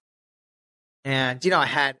down. And, I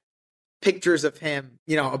had pictures of him,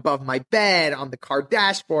 above my bed, on the car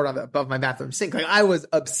dashboard, above my bathroom sink. Like, I was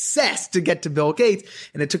obsessed to get to Bill Gates.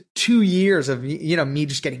 And it took 2 years of, me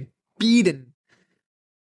just getting beaten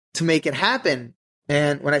to make it happen.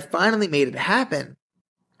 And when I finally made it happen,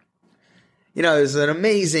 it was an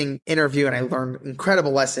amazing interview and I learned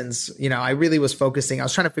incredible lessons. I really was focusing. I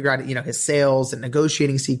was trying to figure out, his sales and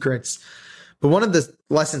negotiating secrets. But one of the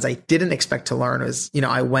lessons I didn't expect to learn was,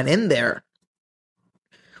 I went in there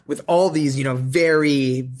with all these,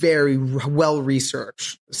 very, very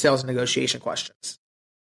well-researched sales and negotiation questions.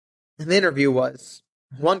 And the interview was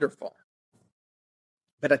wonderful.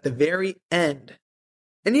 But at the very end,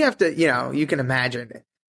 and you have to, you can imagine,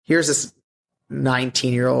 here's this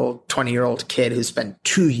 19-year-old, 20-year-old kid who spent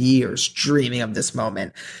 2 years dreaming of this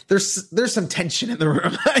moment. There's some tension in the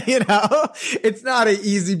room, It's not an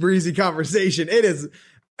easy breezy conversation. It is,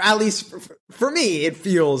 at least for me, it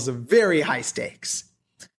feels very high stakes.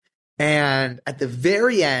 And at the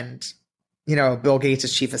very end, Bill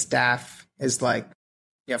Gates' chief of staff is like,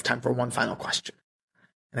 you have time for one final question.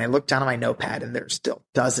 And I look down at my notepad and there's still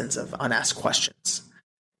dozens of unasked questions.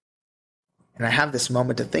 And I have this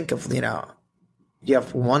moment to think of, you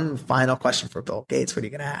have one final question for Bill Gates. What are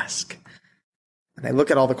you going to ask? And I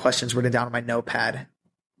look at all the questions written down on my notepad. And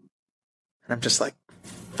I'm just like,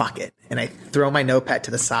 fuck it. And I throw my notepad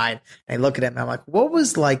to the side. And I look at it and I'm like, what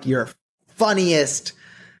was like your funniest,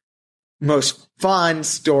 most fun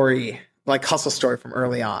story, like hustle story from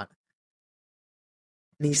early on?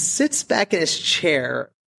 And he sits back in his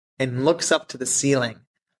chair and looks up to the ceiling,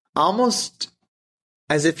 almost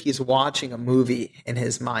as if he's watching a movie in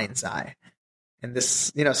his mind's eye. And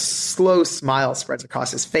this, slow smile spreads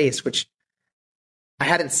across his face, which I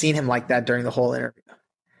hadn't seen him like that during the whole interview.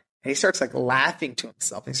 And he starts like laughing to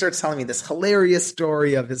himself. And he starts telling me this hilarious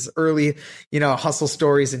story of his early, hustle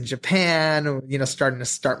stories in Japan, starting to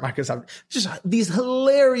start Microsoft. Just these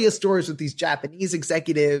hilarious stories with these Japanese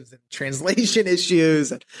executives and translation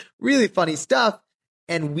issues and really funny stuff.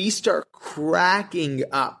 And we start cracking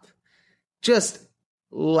up, just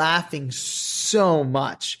laughing so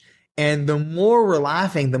much. And the more we're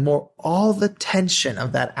laughing, the more all the tension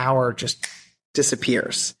of that hour just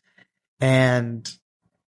disappears. And,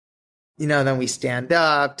 then we stand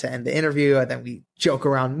up to end the interview and then we joke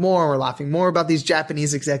around more. We're laughing more about these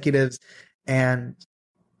Japanese executives. And,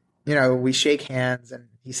 we shake hands and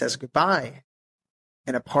he says goodbye.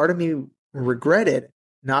 And a part of me regretted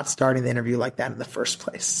not starting the interview like that in the first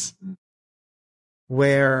place.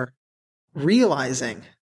 Where realizing,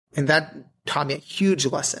 and that taught me a huge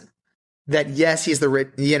lesson, that yes, he's the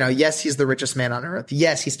richest man on earth.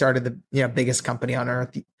 Yes, he started the biggest company on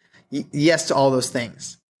earth. Yes to all those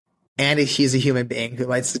things. And he's a human being who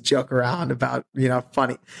likes to joke around about,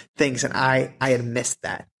 funny things. And I had missed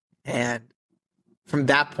that. And from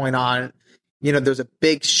that point on, there's a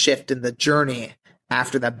big shift in the journey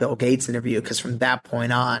after that Bill Gates interview, because from that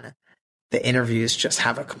point on, the interviews just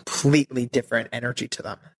have a completely different energy to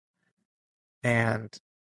them. And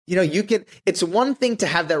it's one thing to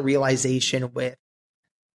have that realization with,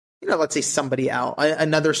 let's say somebody else,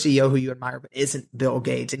 another CEO who you admire, but isn't Bill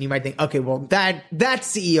Gates. And you might think, okay, well, that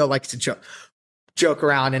CEO likes to joke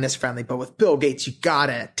around and is friendly, but with Bill Gates, you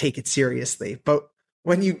gotta take it seriously. But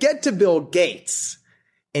when you get to Bill Gates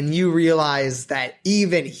and you realize that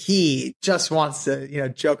even he just wants to,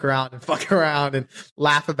 joke around and fuck around and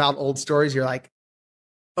laugh about old stories, you're like,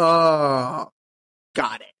 oh,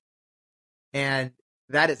 got it. And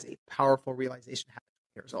that is a powerful realization at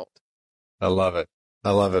 20 years old. I love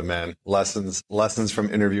it, man. Lessons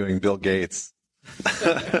from interviewing Bill Gates.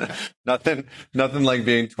 nothing like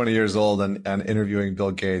being 20 years old and interviewing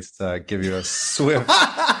Bill Gates to give you a swift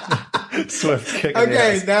kick in the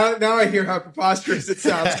ass. Now I hear how preposterous it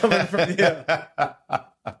sounds coming from you.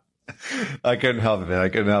 I couldn't help it, man. I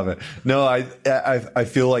couldn't help it. No, I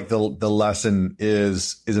feel like the lesson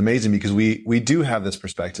is amazing because we do have this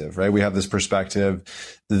perspective, right? We have this perspective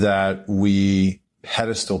that we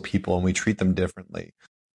pedestal people and we treat them differently.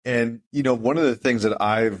 And, one of the things that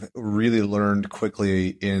I've really learned quickly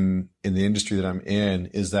in the industry that I'm in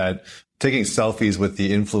is that taking selfies with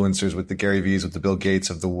the influencers, with the Gary V's, with the Bill Gates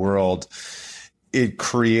of the world, it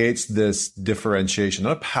creates this differentiation,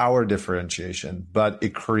 not a power differentiation, but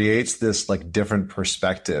it creates this like different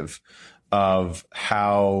perspective of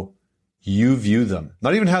how you view them,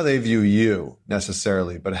 not even how they view you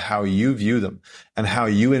necessarily, but how you view them and how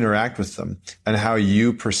you interact with them and how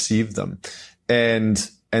you perceive them. And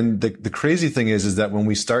the crazy thing is that when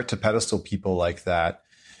we start to pedestal people like that,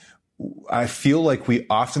 I feel like we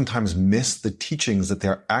oftentimes miss the teachings that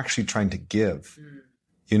they're actually trying to give.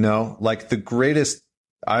 Like the greatest,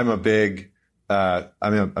 I'm a big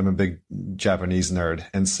Japanese nerd.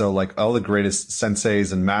 And so like all the greatest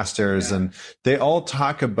senseis and masters, and they all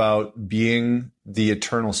talk about being the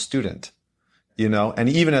eternal student, and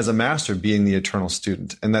even as a master being the eternal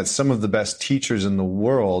student. And that some of the best teachers in the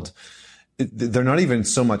world, they're not even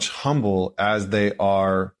so much humble as they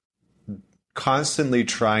are constantly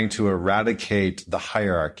trying to eradicate the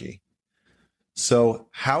hierarchy. So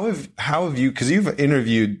how have you, because you've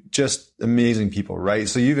interviewed just amazing people, right?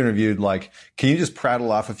 So you've interviewed, like, can you just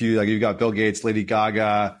prattle off a few? Like, you've got Bill Gates, Lady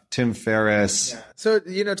Gaga, Tim Ferriss. Yeah. So,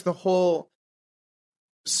 it's the whole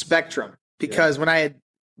spectrum, because when I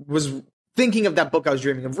was thinking of that book I was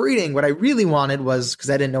dreaming of reading, what I really wanted was, because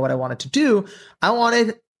I didn't know what I wanted to do, I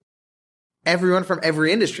wanted everyone from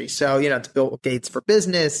every industry. So, it's Bill Gates for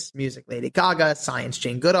business, music Lady Gaga, science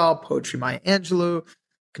Jane Goodall, poetry Maya Angelou,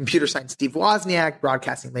 computer science Steve Wozniak,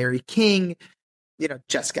 broadcasting Larry King,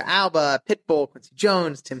 Jessica Alba, Pitbull, Quincy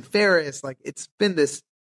Jones, Tim Ferriss. Like, it's been this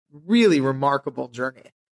really remarkable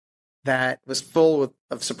journey that was full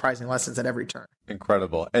of surprising lessons at every turn.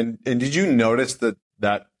 Incredible. And did you notice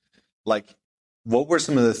that like, what were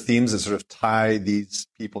some of the themes that sort of tie these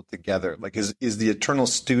people together? Like, is the eternal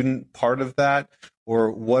student part of that?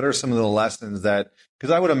 Or what are some of the lessons that,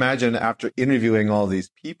 because I would imagine after interviewing all these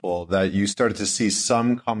people that you started to see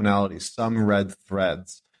some commonalities, some red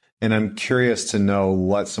threads. And I'm curious to know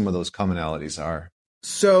what some of those commonalities are.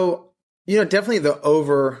 So, definitely the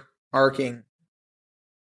overarching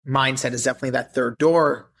mindset is definitely that third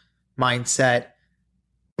door mindset.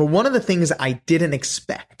 But one of the things I didn't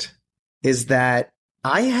expect is that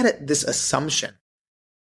I had this assumption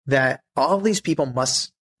that all these people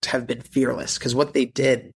must have been fearless, because what they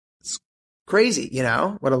did is crazy.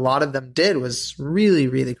 What a lot of them did was really,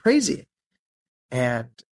 really crazy. And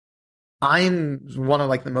I'm one of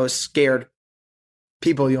like the most scared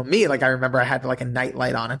people you'll meet. Like, I remember I had like a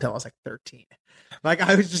nightlight on until I was like 13. Like,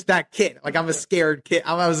 I was just that kid. Like, I'm a scared kid.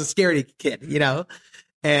 I was a scaredy kid,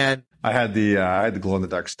 and I had the glow in the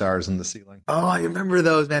dark stars in the ceiling. Oh, I remember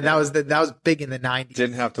those, man. That was big in the 90s.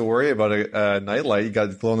 Didn't have to worry about a nightlight. You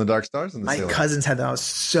got glow in the dark stars in the ceiling. My cousins had them. I was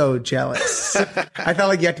so jealous. I felt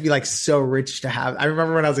like you had to be like so rich to have. I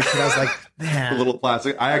remember when I was a kid, I was like, man. A little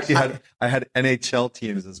plastic. I actually had NHL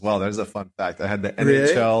teams as well. There's a fun fact. I had the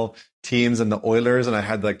Really? NHL teams and the Oilers, and I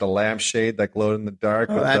had like the lampshade that glowed in the dark.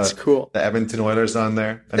 Oh, with that's cool. The Edmonton Oilers on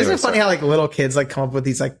there. Anyway, Isn't it funny how like little kids like come up with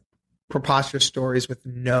these like preposterous stories with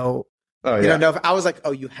no, Oh, yeah. no, I was like,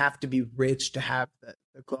 oh, you have to be rich to have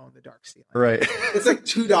the glow in the dark ceiling. Right. It's like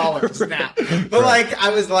 $2 now. But like,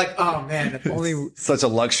 I was like, oh man, if only. Such a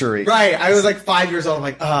luxury. Right. I was like 5 years old. I'm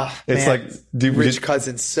like, oh, It's man, like, rich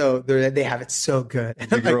cousins. So they have it so good.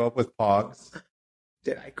 Did you grow up with Pogs?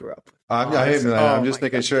 Did I grow up with I'm just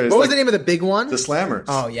making sure. What was the name of the big one? The Slammers.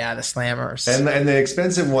 Oh yeah, the Slammers. And the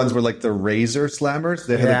expensive ones were like the Razor Slammers.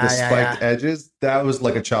 They had like the spiked edges. That was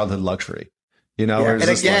like a childhood luxury. And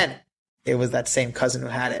again, it was that same cousin who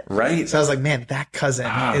had it. Right. So I was like, man, that cousin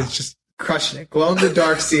is just crushing it. Glow in the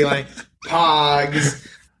dark ceiling, Pogs.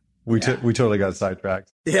 We totally got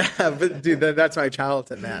sidetracked. Yeah, but dude, that's my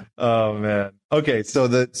childhood, man. Oh man. Okay, so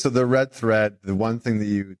the red thread, the one thing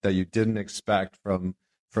that you didn't expect from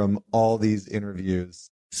all these interviews.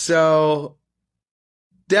 So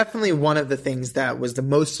definitely one of the things that was the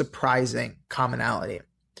most surprising commonality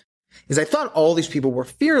is I thought all these people were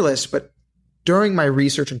fearless, but during my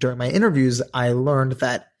research and during my interviews, I learned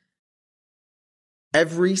that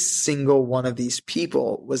every single one of these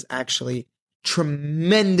people was actually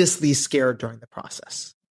tremendously scared during the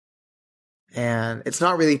process. And it's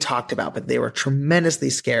not really talked about, but they were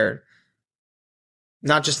tremendously scared,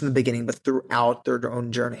 not just in the beginning, but throughout their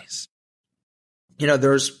own journeys.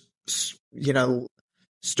 There's,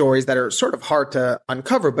 stories that are sort of hard to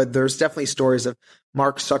uncover, but there's definitely stories of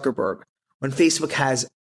Mark Zuckerberg when Facebook has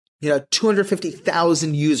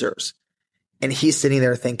 250,000 users. And he's sitting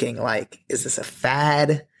there thinking like, is this a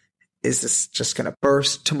fad? Is this just going to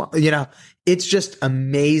burst tomorrow? It's just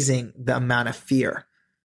amazing the amount of fear.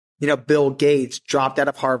 Bill Gates dropped out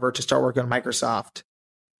of Harvard to start working on Microsoft.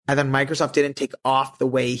 And then Microsoft didn't take off the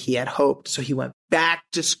way he had hoped. So he went back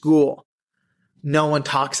to school. No one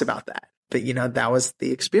talks about that. But, that was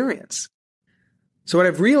the experience. So what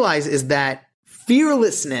I've realized is that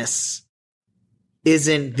fearlessness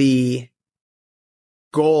isn't the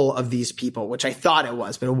goal of these people, which I thought it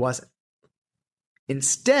was, but it wasn't.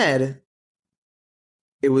 Instead,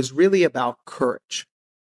 it was really about courage.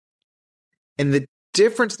 And the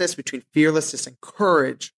difference between fearlessness and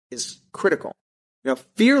courage is critical.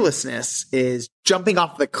 Fearlessness is jumping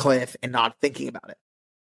off the cliff and not thinking about it.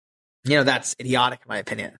 That's idiotic in my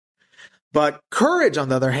opinion. But courage, on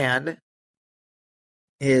the other hand,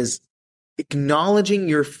 is acknowledging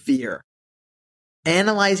your fear,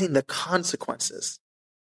 analyzing the consequences,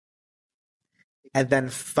 and then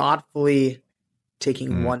thoughtfully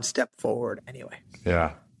taking one step forward anyway.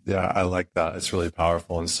 Yeah. Yeah. I like that. It's really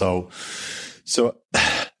powerful. And so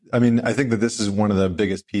I mean, I think that this is one of the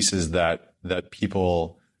biggest pieces that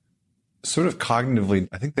people sort of cognitively,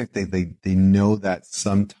 I think that they know that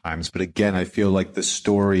sometimes, but again, I feel like the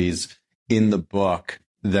stories in the book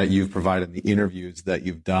that you've provided, the interviews that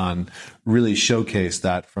you've done, really showcase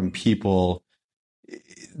that from people.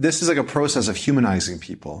 This is like a process of humanizing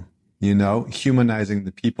people, humanizing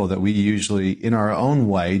the people that we usually, in our own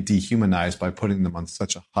way, dehumanize by putting them on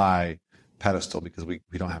such a high pedestal because we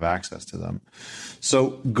don't have access to them.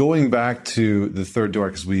 So going back to the third door,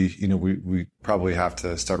 because we probably have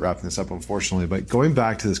to start wrapping this up, unfortunately, but going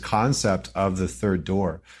back to this concept of the third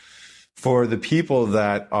door, for the people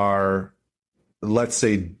that are, let's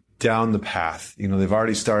say, down the path, they've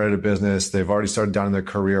already started a business, they've already started down their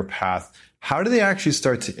career path. How do they actually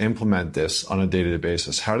start to implement this on a day-to-day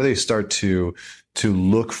basis? How do they start to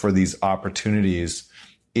look for these opportunities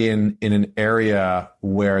in an area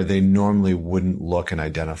where they normally wouldn't look and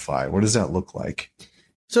identify? What does that look like?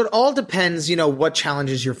 So it all depends, what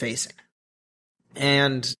challenges you're facing.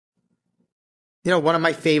 And, one of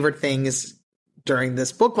my favorite things during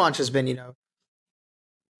this book launch has been,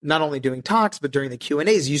 not only doing talks, but during the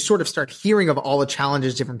Q&As, you sort of start hearing of all the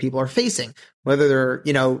challenges different people are facing, whether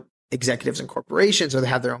they're, executives in corporations or they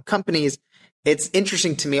have their own companies. It's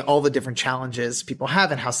interesting to me, all the different challenges people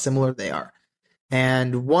have and how similar they are.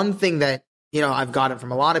 And one thing that, I've gotten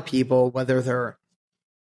from a lot of people, whether they're,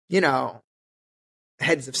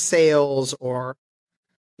 heads of sales or,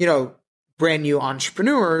 brand new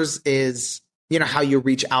entrepreneurs, is, how you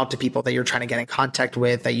reach out to people that you're trying to get in contact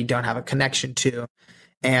with that you don't have a connection to.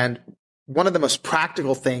 And one of the most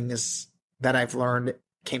practical things that I've learned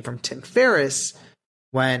came from Tim Ferriss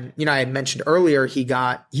when, I had mentioned earlier, he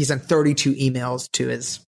sent 32 emails to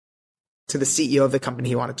the CEO of the company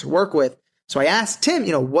he wanted to work with. So I asked Tim,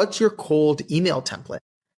 what's your cold email template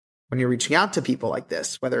when you're reaching out to people like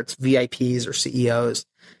this, whether it's VIPs or CEOs?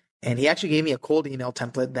 And he actually gave me a cold email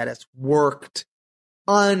template that has worked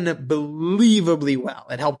unbelievably well.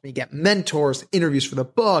 It helped me get mentors, interviews for the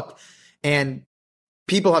book, and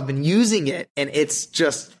people have been using it, and it's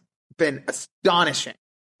just been astonishing.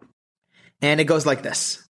 And it goes like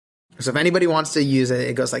this. So if anybody wants to use it,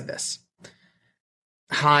 it goes like this.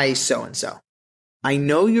 Hi, so-and-so. I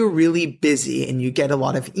know you're really busy and you get a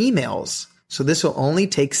lot of emails, so this will only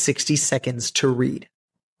take 60 seconds to read.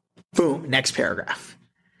 Boom, next paragraph.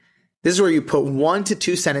 This is where you put 1 to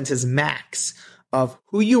 2 sentences max of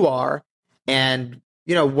who you are and,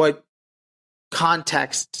 what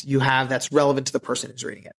context you have that's relevant to the person who's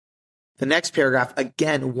reading it. The next paragraph,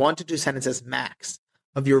 again, 1 to 2 sentences max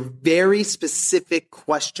of your very specific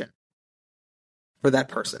question for that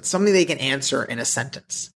person, something they can answer in a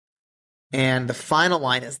sentence. And the final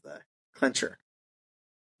line is the clincher.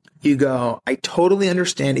 You go, I totally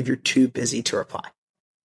understand if you're too busy to reply.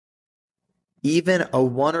 Even a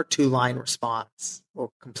 1 or 2 line response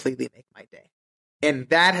will completely make my day. And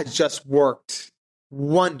that has just worked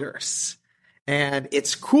wonders. And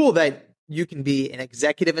it's cool that you can be an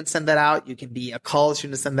executive and send that out. You can be a college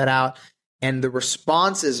student and send that out. And the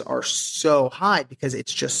responses are so high because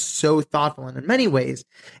it's just so thoughtful. And in many ways,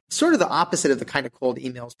 it's sort of the opposite of the kind of cold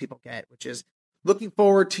emails people get, which is looking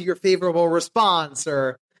forward to your favorable response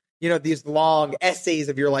or, these long essays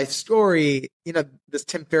of your life story. This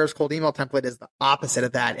Tim Ferriss cold email template is the opposite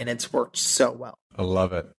of that. And it's worked so well. I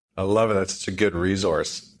love it. That's such a good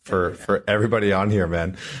resource for everybody on here,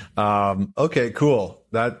 man. Okay, cool.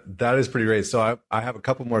 That is pretty great. So I have a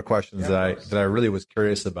couple more questions that I really was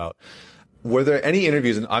curious about. Were there any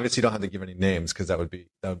interviews, and obviously you don't have to give any names because that would be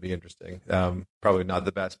interesting. Probably not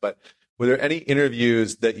the best, but were there any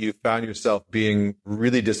interviews that you found yourself being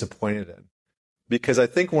really disappointed in? Because I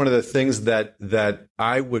think one of the things that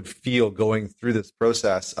I would feel going through this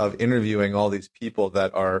process of interviewing all these people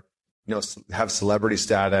that are, have celebrity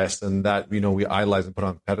status and that, we idolize and put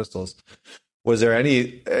on pedestals. Was there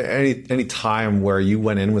any time where you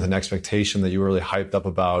went in with an expectation that you were really hyped up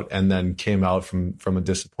about and then came out from a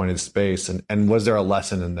disappointed space? And was there a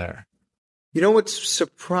lesson in there? What's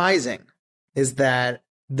surprising is that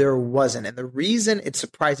there wasn't. And the reason it's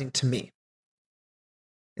surprising to me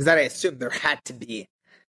is that I assumed there had to be,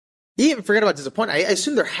 even forget about disappointment, I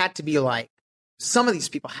assumed there had to be some of these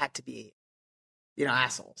people had to be,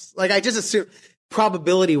 assholes. I just assumed,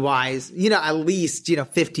 probability wise, at least,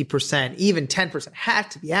 50%, even 10%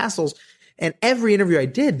 had to be assholes. And every interview I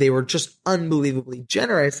did, they were just unbelievably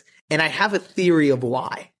generous. And I have a theory of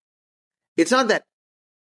why. It's not that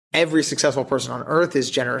every successful person on earth is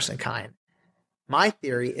generous and kind. My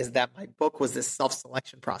theory is that my book was this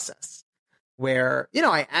self-selection process where,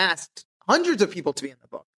 I asked hundreds of people to be in the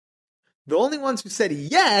book. The only ones who said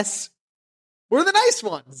yes were the nice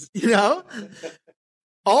ones,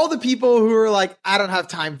 all the people who were like, I don't have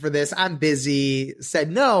time for this, I'm busy,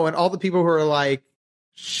 said no. And all the people who are like,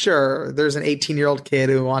 sure, there's an 18-year-old kid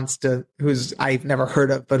who's I've never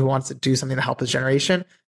heard of, but who wants to do something to help his generation.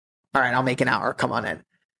 All right, I'll make an hour. Come on in.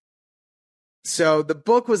 So the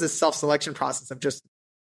book was a self-selection process of just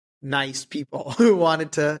nice people who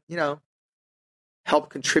wanted to,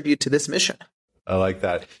 help contribute to this mission. I like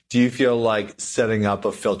that. Do you feel like setting up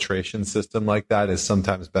a filtration system like that is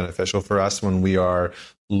sometimes beneficial for us when we are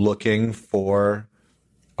looking for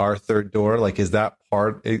our third door? Like,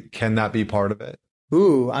 can that be part of it?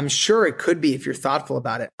 Ooh, I'm sure it could be if you're thoughtful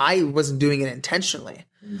about it. I wasn't doing it intentionally,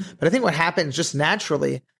 but I think what happens just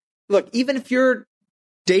naturally, look, even if you're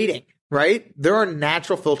dating, right? There are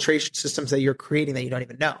natural filtration systems that you're creating that you don't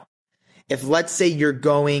even know. If, let's say, you're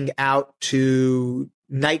going out to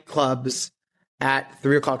nightclubs at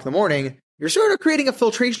 3:00 in the morning, you're sort of creating a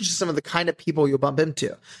filtration system of the kind of people you'll bump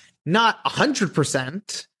into. Not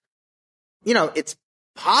 100%. It's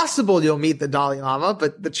possible you'll meet the Dalai Lama,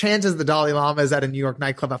 but the chances the Dalai Lama is at a New York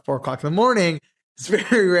nightclub at 4:00 in the morning is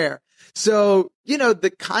very rare. So,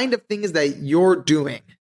 the kind of things that you're doing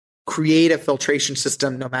create a filtration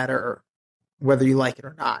system no matter whether you like it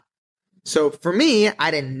or not. So for me,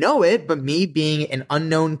 I didn't know it, but me being an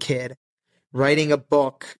unknown kid, writing a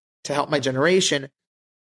book to help my generation,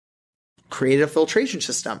 created a filtration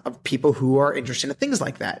system of people who are interested in things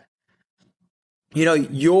like that.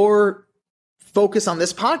 Your focus on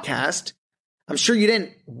this podcast, I'm sure you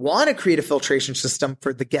didn't want to create a filtration system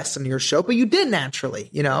for the guests on your show, but you did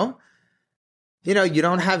naturally, you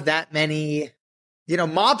don't have that many,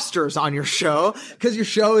 mobsters on your show because your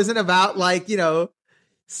show isn't about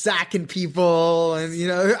sacking people and,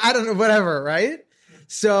 I don't know, whatever, right?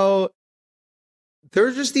 So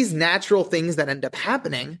there's just these natural things that end up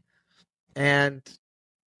happening. And,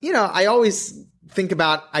 I always think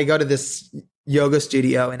about, I go to this yoga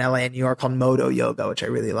studio in LA and New York called Modo Yoga, which I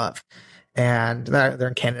really love. And they're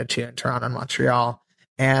in Canada too, in Toronto and Montreal.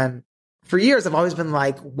 And for years, I've always been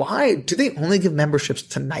like, why do they only give memberships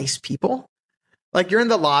to nice people? Like, you're in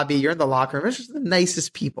the lobby, you're in the locker room, it's just the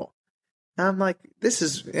nicest people. And I'm like,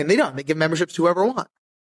 and they give memberships to whoever want.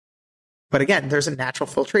 But again, there's a natural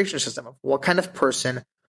filtration system of what kind of person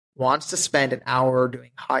wants to spend an hour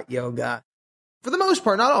doing hot yoga. For the most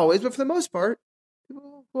part, not always, but for the most part,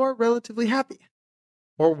 people who are relatively happy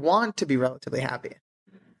or want to be relatively happy.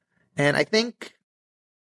 And I think,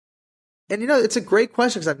 it's a great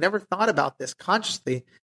question because I've never thought about this consciously.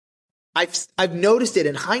 I've noticed it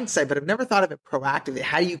in hindsight, but I've never thought of it proactively.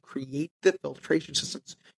 How do you create the filtration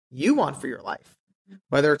systems you want for your life?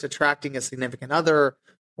 Whether it's attracting a significant other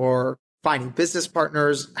or finding business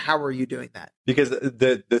partners, how are you doing that? Because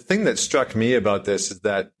the thing that struck me about this is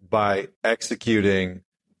that by executing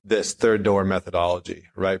this third door methodology,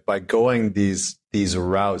 right, by going these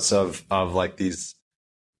routes of like these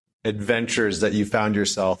adventures that you found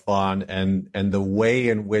yourself on, and the way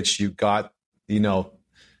in which you got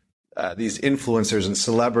these influencers and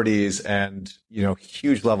celebrities and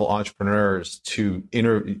huge level entrepreneurs to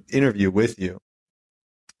interview with you,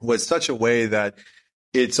 was such a way that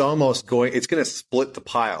it's going to split the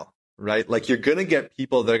pile, right? Like, you're going to get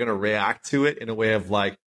people that are going to react to it in a way of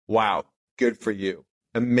like, wow, good for you.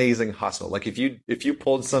 Amazing hustle. Like, if you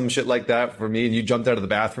pulled some shit like that for me and you jumped out of the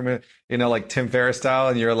bathroom, like Tim Ferriss style,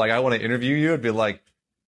 and you're like, I want to interview you, I'd be like,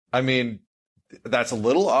 I mean, that's a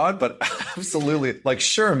little odd, but absolutely, like,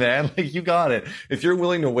 sure, man, like, you got it. If you're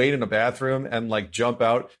willing to wait in a bathroom and like jump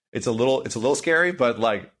out, it's a little scary, but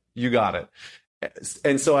like, you got it.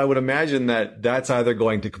 And so I would imagine that that's either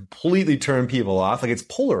going to completely turn people off, like, it's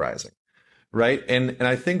polarizing, right? And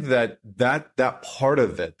I think that part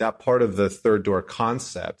of it, that part of the third door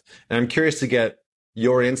concept, and I'm curious to get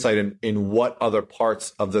your insight in what other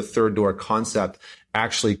parts of the third door concept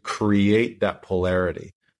actually create that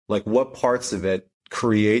polarity. Like, what parts of it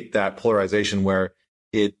create that polarization where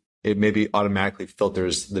it maybe automatically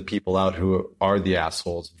filters the people out who are the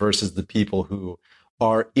assholes versus the people who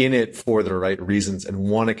are in it for the right reasons and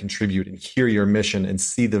want to contribute and hear your mission and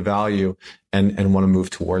see the value and want to move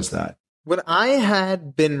towards that. When I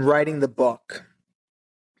had been writing the book,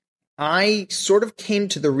 I sort of came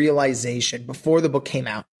to the realization before the book came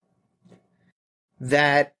out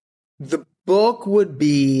that the book would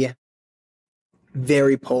be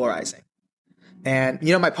very polarizing. And,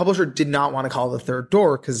 my publisher did not want to call it the third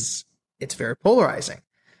door because it's very polarizing.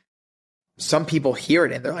 Some people hear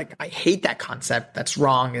it and they're like, I hate that concept. That's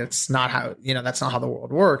wrong. It's not how, that's not how the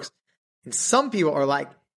world works. And some people are like,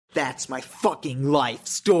 that's my fucking life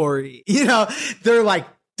story. They're like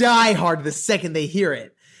die hard the second they hear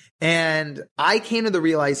it. And I came to the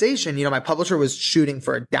realization, my publisher was shooting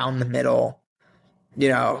for a down the middle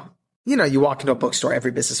you walk into a bookstore,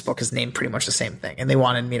 every business book is named pretty much the same thing, and they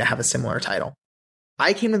wanted me to have a similar title.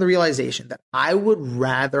 I came to the realization that I would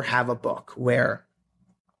rather have a book where,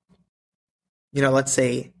 let's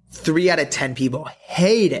say 3 out of 10 people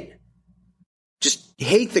hate it, just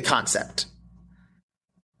hate the concept.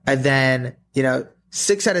 And then,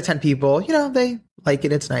 6 out of 10 people, they like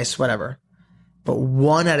it, it's nice, whatever. But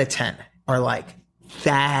 1 out of 10 are like,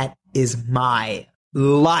 that is my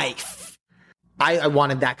life. I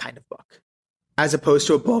wanted that kind of book, as opposed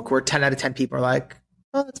to a book where 10 out of 10 people are like,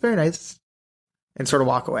 oh, that's very nice, and sort of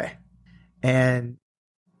walk away. And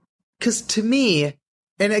because to me,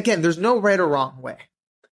 and again, there's no right or wrong way,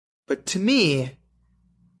 but to me,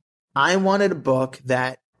 I wanted a book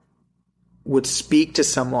that would speak to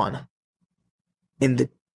someone in the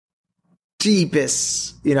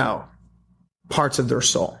deepest, parts of their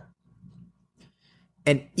soul.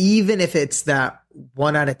 And even if it's that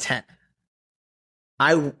 1 out of 10,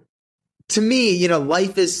 to me,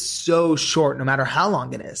 life is so short, no matter how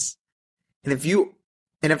long it is. And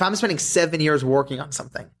if I'm spending 7 years working on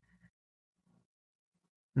something,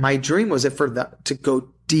 my dream was to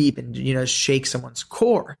go deep and, shake someone's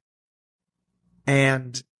core.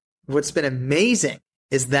 And what's been amazing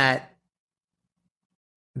is that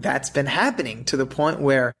that's been happening, to the point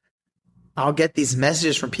where I'll get these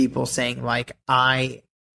messages from people saying, like, I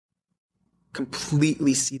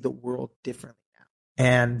completely see the world differently now.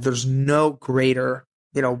 And there's no greater,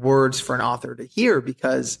 words for an author to hear,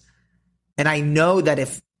 and I know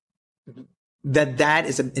that that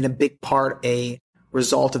is in a big part a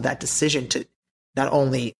result of that decision to not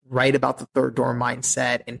only write about the third door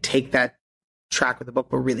mindset and take that track with the book,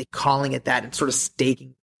 but really calling it that and sort of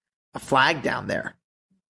staking a flag down there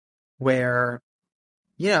where,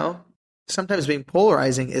 sometimes being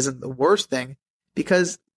polarizing isn't the worst thing,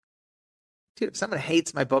 because, dude, if someone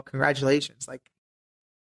hates my book, congratulations. Like,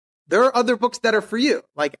 there are other books that are for you.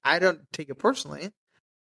 Like, I don't take it personally,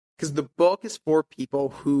 because the book is for people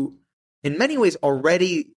who, in many ways,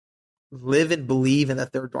 already live and believe in the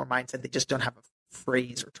third door mindset. They just don't have a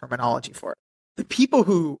phrase or terminology for it. The people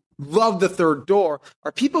who love the third door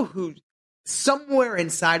are people who somewhere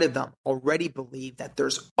inside of them already believe that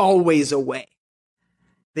there's always a way.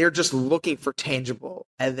 They're just looking for tangible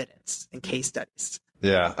evidence and case studies.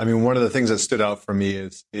 Yeah. I mean, one of the things that stood out for me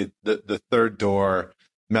is the third door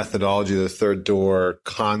methodology, the third door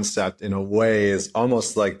concept, in a way, is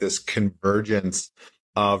almost like this convergence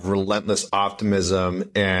of relentless optimism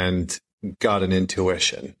and gut and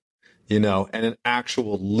intuition, and an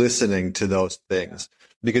actual listening to those things.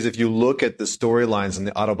 Because if you look at the storylines and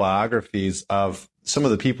the autobiographies of some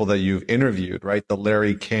of the people that you've interviewed, right, the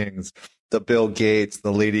Larry Kings, the Bill Gates,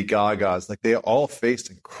 the Lady Gagas, like, they all faced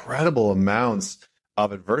incredible amounts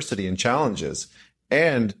of adversity and challenges.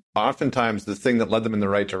 And oftentimes the thing that led them in the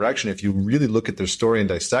right direction, if you really look at their story and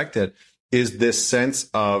dissect it, is this sense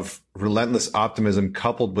of relentless optimism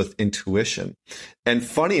coupled with intuition. And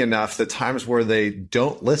funny enough, the times where they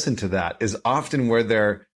don't listen to that is often where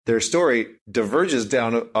their story diverges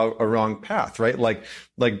down a wrong path, right? Like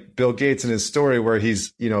Bill Gates in his story, where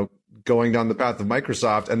he's, going down the path of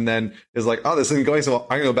Microsoft, and then is like, oh, this isn't going so well,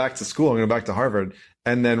 I'm going to go back to school, I'm going to go back to Harvard,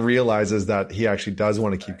 and then realizes that he actually does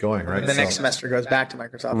want to keep going, right? The next semester goes back to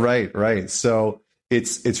Microsoft. Right. So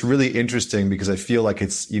it's really interesting, because I feel like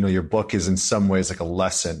it's, your book is in some ways like a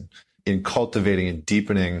lesson in cultivating and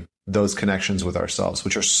deepening those connections with ourselves,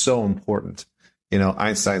 which are so important.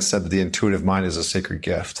 Einstein said that the intuitive mind is a sacred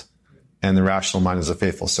gift and the rational mind is a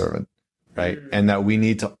faithful servant, right? And that we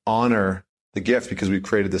need to honor the gift, because we've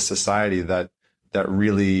created this society that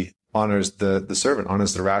really honors the servant,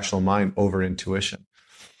 honors the rational mind over intuition.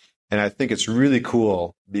 And I think it's really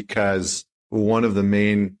cool, because one of the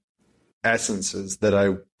main essences that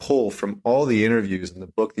I pull from all the interviews in the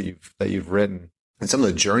book that you've written, and some of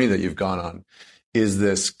the journey that you've gone on, is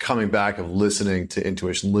this coming back of listening to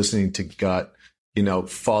intuition, listening to gut,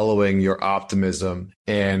 following your optimism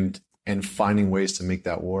and finding ways to make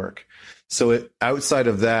that work. So outside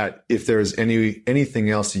of that, if there's anything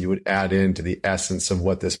else that you would add into the essence of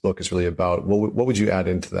what this book is really about, what would you add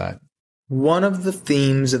into that? One of the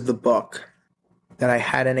themes of the book that I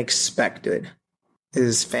hadn't expected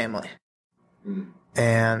is family,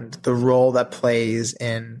 and the role that plays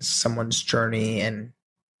in someone's journey and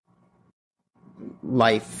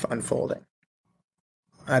life unfolding.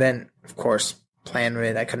 I didn't, of course, plan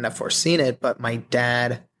it. I couldn't have foreseen it, but my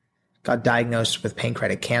dad got diagnosed with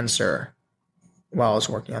pancreatic cancer while I was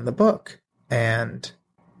working on the book. And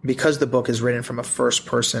because the book is written from a first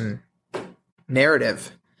person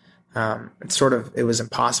narrative, it was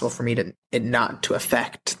impossible for me not to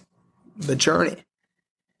affect the journey.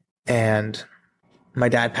 And My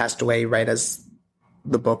dad passed away right as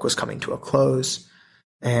the book was coming to a close.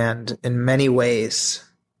 And in many ways,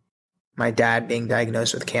 my dad being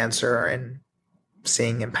diagnosed with cancer and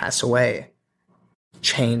seeing him pass away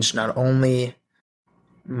changed not only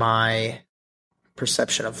my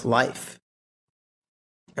perception of life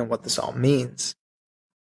and what this all means,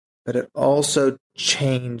 but it also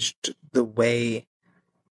changed the way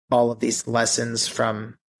all of these lessons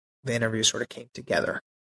from the interview sort of came together.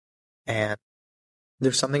 And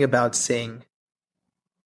there's something about seeing,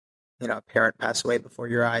 a parent pass away before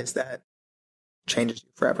your eyes that changes you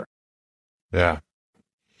forever. Yeah.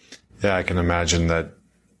 Yeah, I can imagine that,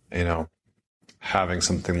 having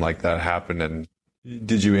something like that happen. And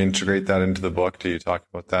did you integrate that into the book? Do you talk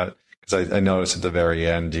about that? Because I noticed at the very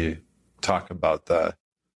end, you talk about I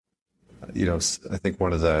think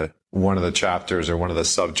one of the chapters or one of the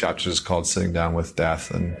sub chapters is called Sitting Down with Death.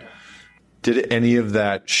 And did any of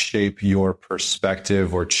that shape your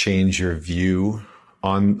perspective or change your view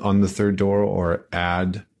on the third door, or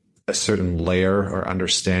add a certain layer or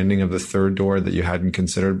understanding of the third door that you hadn't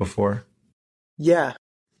considered before? Yeah,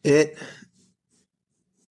 the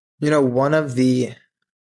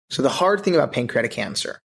hard thing about pancreatic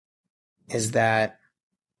cancer is that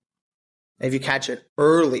if you catch it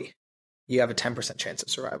early, you have a 10% chance of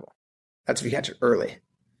survival. That's if you catch it early.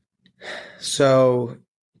 So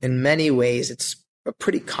in many ways, it's a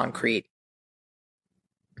pretty concrete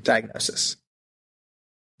diagnosis.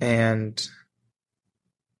 And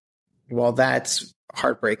while that's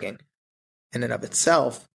heartbreaking in and of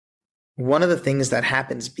itself, one of the things that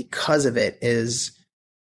happens because of it is,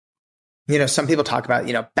 some people talk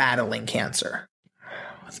about, battling cancer.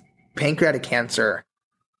 With pancreatic cancer,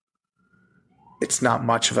 it's not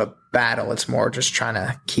much of a battle. It's more just trying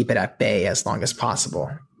to keep it at bay as long as possible.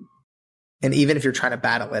 And even if you're trying to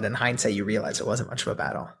battle it, in hindsight, you realize it wasn't much of a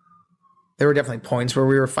battle. There were definitely points where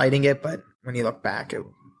we were fighting it, but when you look back, it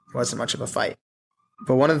wasn't much of a fight.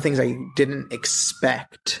 But one of the things I didn't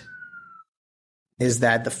expect is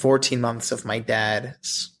that the 14 months of my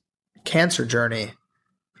dad's cancer journey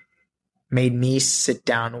made me sit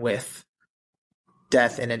down with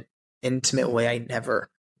death in an intimate way I never,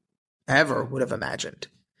 ever would have imagined.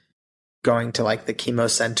 Going to the chemo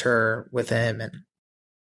center with him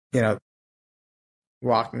and,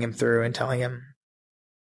 walking him through and telling him,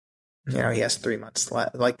 he has 3 months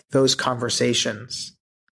left. Those conversations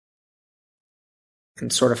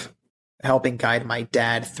and sort of helping guide my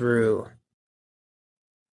dad through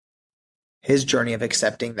his journey of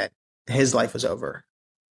accepting that his life was over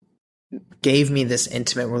gave me this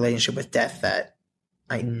intimate relationship with death that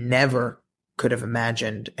I never could have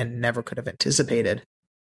imagined and never could have anticipated.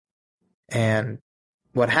 And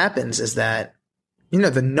what happens is that,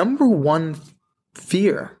 the number one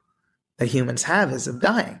fear that humans have is of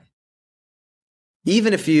dying.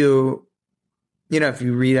 Even if if you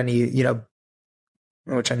read any,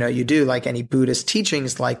 which I know you do, any Buddhist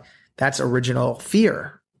teachings, that's original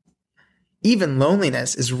fear. Even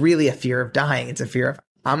loneliness is really a fear of dying. It's a fear of,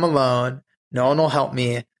 I'm alone, no one will help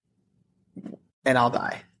me, and I'll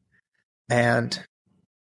die. And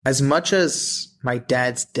as much as my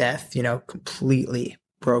dad's death, completely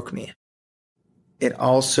broke me, it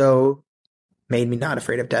also made me not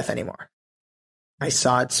afraid of death anymore. I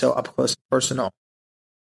saw it so up close and personal.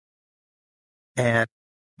 And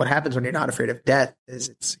what happens when you're not afraid of death is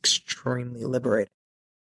it's extremely liberating.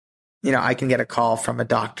 I can get a call from a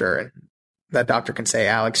doctor, and that doctor can say,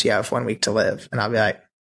 Alex, you have 1 week to live. And I'll be like,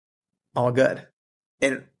 all good.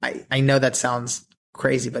 And I know that sounds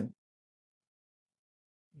crazy, but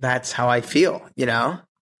that's how I feel,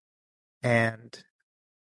 And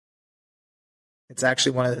it's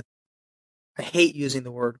actually I hate using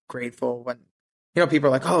the word grateful when, people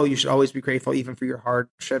are like, oh, you should always be grateful even for your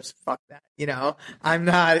hardships. Fuck that.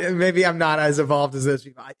 Maybe I'm not as evolved as those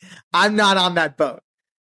people. I'm not on that boat.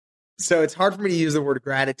 So it's hard for me to use the word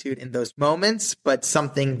gratitude in those moments, but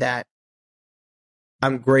something that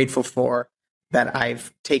I'm grateful for that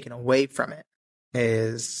I've taken away from it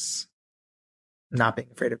is not being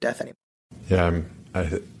afraid of death anymore. Yeah.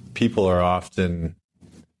 People often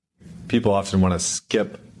want to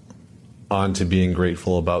skip onto being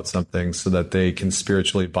grateful about something so that they can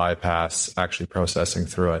spiritually bypass actually processing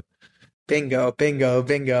through it. Bingo.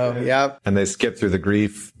 Yep. And they skip through the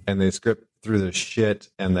grief, and they skip through the shit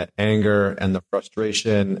and the anger and the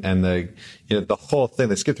frustration and the whole thing.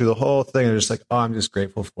 They skip through the whole thing and they're just like, oh, I'm just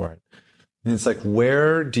grateful for it. And it's like,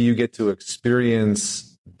 where do you get to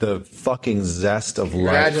experience the fucking zest of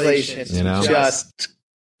life? Congratulations. Just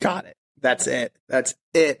got it. That's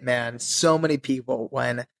it, man. So many people,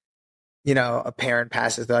 when, a parent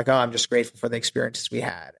passes, they're like, oh, I'm just grateful for the experiences we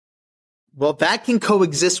had. well, that can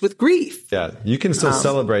coexist with grief. Yeah, you can still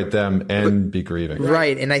celebrate them and be grieving.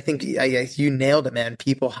 Right. And I think you nailed it, man.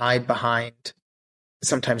 People hide behind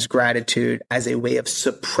sometimes gratitude as a way of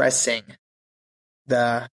suppressing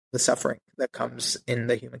the suffering that comes in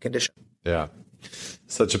the human condition. Yeah.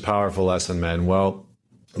 Such a powerful lesson, man. Well,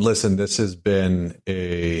 listen, this has been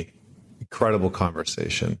a incredible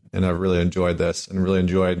conversation, and I've really enjoyed this and really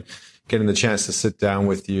enjoyed getting the chance to sit down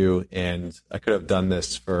with you. And I could have done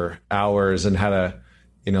this for hours and had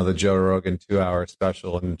the Joe Rogan 2-hour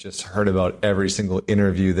special and just heard about every single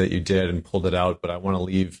interview that you did and pulled it out. But I want to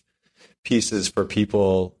leave pieces for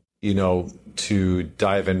people, to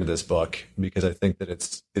dive into this book, because I think that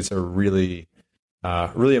it's a really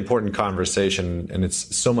important conversation, and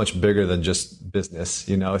it's so much bigger than just business.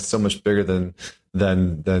 It's so much bigger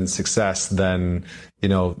than success, than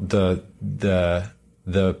the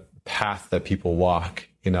path that people walk.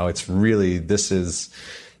 It's really this is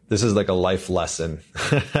like a life lesson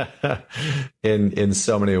in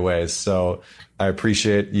so many ways. So I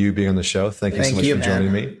appreciate you being on the show. Thank you so much for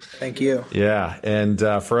joining me. Thank you. Yeah. And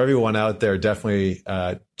for everyone out there, definitely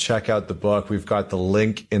check out the book. We've got the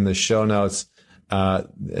link in the show notes.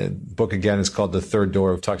 Book, again, is called The Third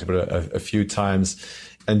Door. We've talked about it a few times.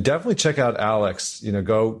 And definitely check out Alex.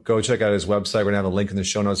 Go check out his website. We're going to have a link in the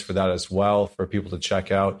show notes for that as well, for people to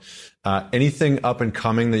check out. Anything up and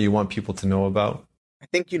coming that you want people to know about? I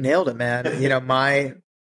think you nailed it, man.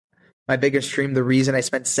 My biggest dream, the reason I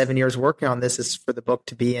spent 7 years working on this, is for the book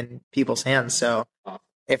to be in people's hands. So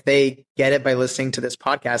if they get it by listening to this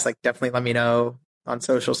podcast, definitely let me know on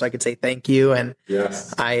social so I could say thank you. And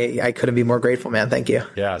yes, I couldn't be more grateful, man. Thank you.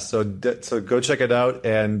 Yeah. So go check it out.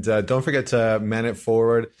 And don't forget to man it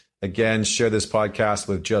forward. Again, share this podcast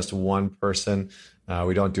with just one person.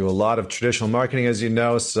 We don't do a lot of traditional marketing, as you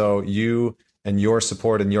know. So you and your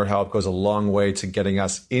support and your help goes a long way to getting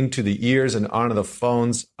us into the ears and onto the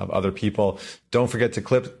phones of other people. Don't forget to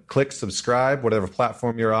click subscribe, whatever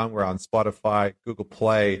platform you're on. We're on Spotify, Google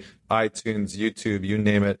Play, iTunes, YouTube, you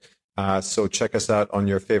name it. So check us out on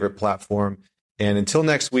your favorite platform. And until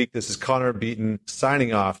next week, this is Connor Beaton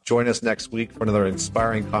signing off. Join us next week for another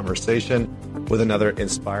inspiring conversation with another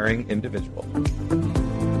inspiring individual.